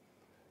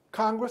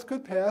 Congress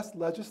could pass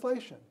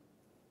legislation.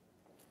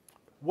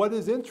 What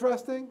is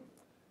interesting,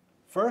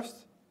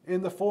 first,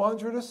 in the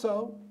 400 or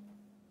so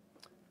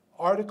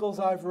articles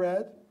I've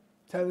read,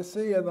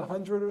 Tennessee, and the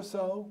 100 or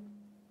so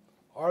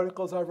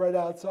articles I've read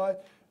outside,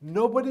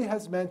 nobody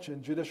has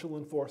mentioned judicial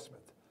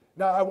enforcement.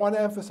 Now, I want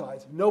to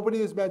emphasize, nobody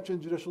has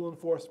mentioned judicial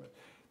enforcement.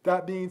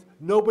 That means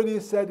nobody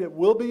has said it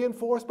will be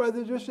enforced by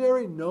the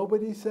judiciary.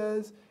 Nobody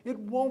says it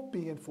won't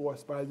be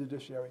enforced by the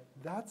judiciary.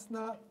 That's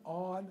not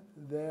on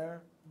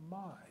their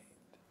mind.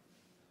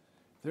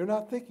 They're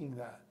not thinking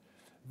that.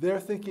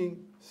 They're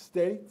thinking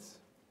states,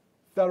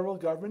 federal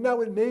government. Now,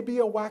 it may be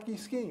a wacky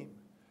scheme,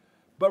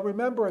 but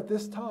remember at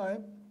this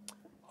time,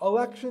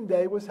 Election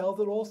Day was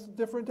held at all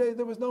different days.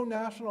 There was no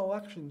national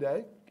election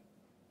day.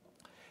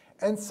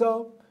 And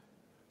so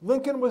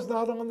Lincoln was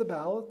not on the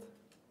ballot.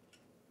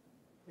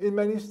 In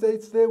many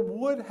states, there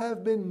would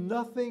have been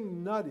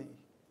nothing nutty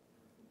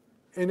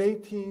in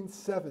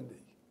 1870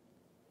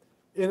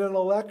 in an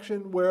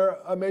election where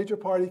a major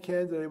party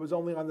candidate was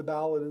only on the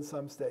ballot in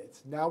some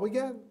states. Now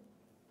again,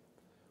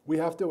 we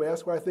have to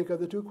ask what I think are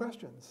the two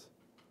questions.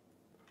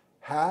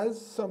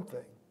 Has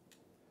something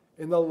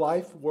in the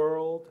life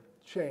world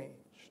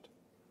changed?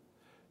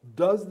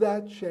 Does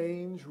that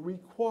change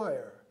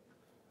require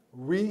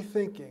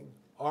rethinking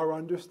our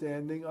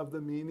understanding of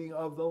the meaning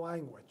of the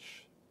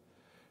language?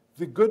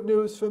 The good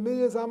news for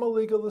me is I'm a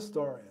legal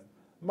historian.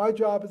 My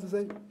job is to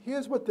say,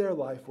 here's what their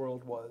life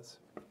world was.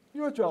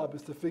 Your job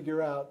is to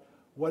figure out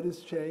what has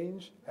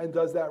changed, and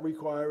does that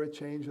require a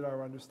change in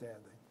our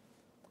understanding?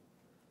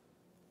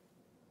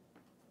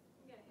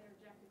 I'm going to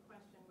interject a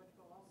question, which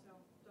will also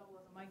double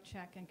as a mic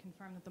check and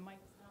confirm that the mic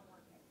is not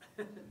working.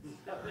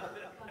 But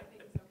I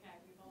think it's okay.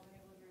 We've all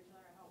been able to hear each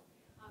other, I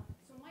hope.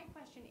 So my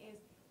question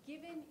is,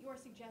 given your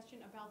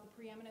suggestion about the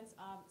preeminence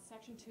of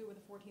Section 2 of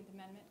the 14th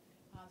Amendment,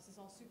 this is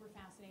all super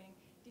fascinating.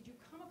 Did you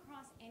come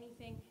across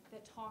anything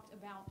that talked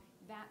about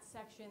that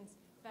section's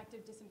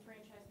effective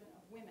disenfranchisement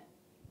of women?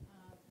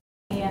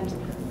 And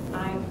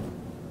I'm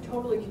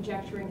totally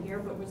conjecturing here,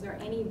 but was there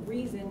any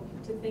reason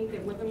to think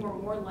that women were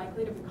more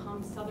likely to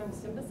become Southern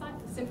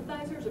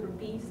sympathizers or to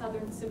be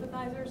Southern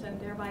sympathizers, and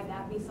thereby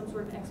that be some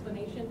sort of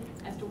explanation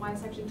as to why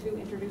Section 2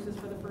 introduces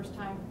for the first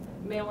time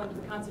male into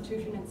the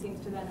Constitution and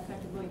seems to then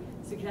effectively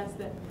suggest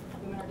that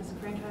women are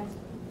disenfranchised?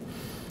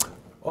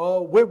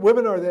 Oh,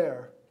 women are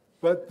there,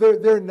 but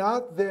they're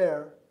not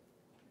there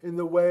in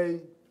the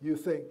way you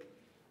think.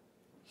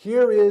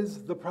 Here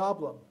is the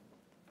problem.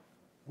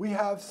 We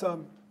have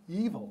some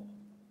evil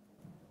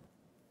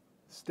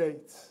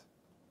states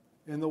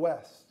in the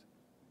West.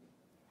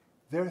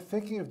 They're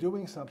thinking of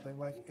doing something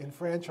like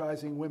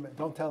enfranchising women.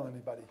 Don't tell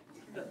anybody.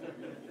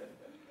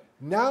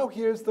 Now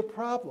here's the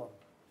problem.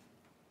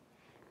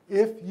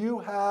 If you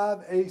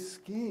have a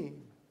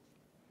scheme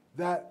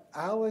that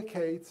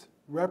allocates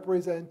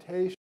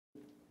representation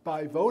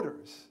by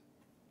voters,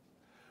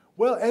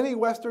 well, any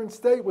Western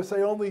state would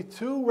say only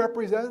 2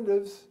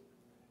 representatives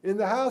in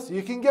the House.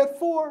 You can get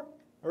 4,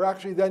 or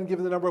actually then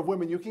given the number of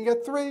women, you can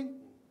get 3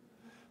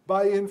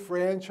 by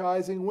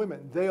enfranchising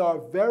women. They are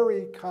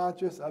very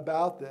conscious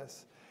about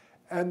this.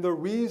 And the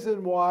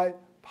reason why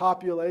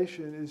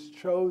population is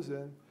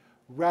chosen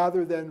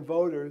rather than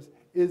voters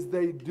is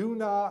they do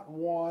not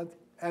want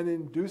an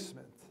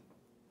inducement.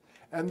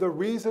 And the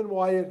reason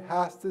why it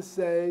has to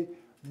say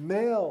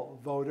male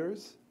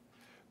voters,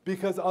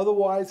 because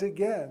otherwise,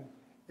 again,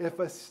 if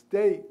a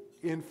state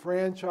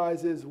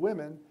enfranchises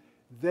women,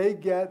 they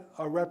get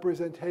a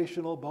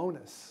representational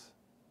bonus.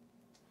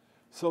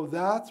 So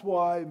that's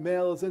why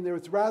male is in there.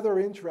 It's rather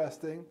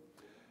interesting,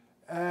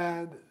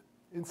 and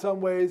in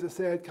some ways a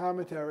sad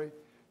commentary.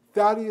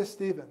 Thaddeus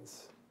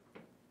Stevens,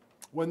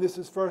 when this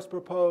is first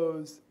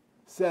proposed,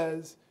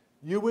 says,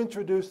 "You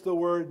introduced the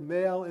word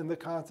male in the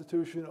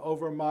Constitution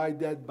over my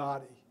dead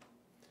body."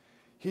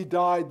 He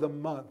died the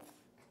month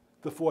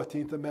the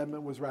 14th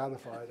Amendment was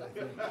ratified, I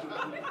think.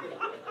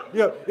 You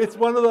know, it's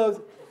one of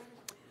those,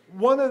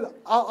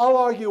 I'll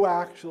argue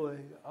actually,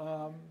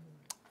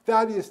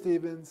 Thaddeus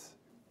Stevens,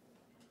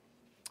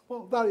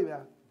 well, not even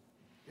that.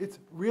 It's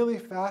really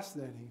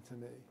fascinating to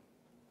me.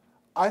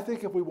 I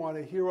think if we want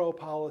a hero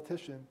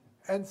politician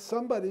and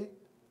somebody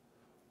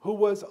who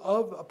was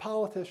of a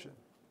politician,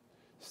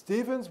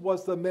 Stevens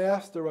was the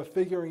master of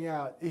figuring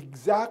out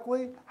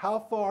exactly how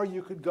far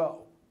you could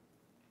go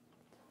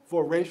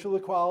for racial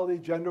equality,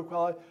 gender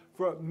equality,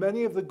 for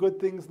many of the good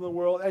things in the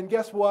world. And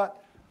guess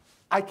what?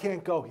 I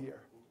can't go here.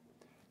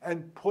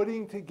 And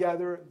putting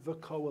together the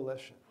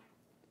coalition.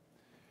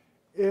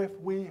 If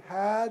we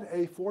had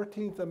a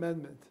 14th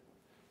Amendment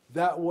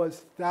that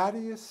was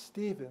Thaddeus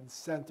Stevens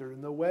centered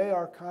in the way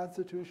our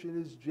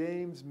Constitution is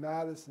James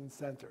Madison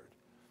centered,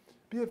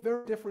 be a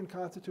very different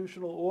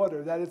constitutional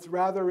order that it's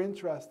rather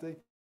interesting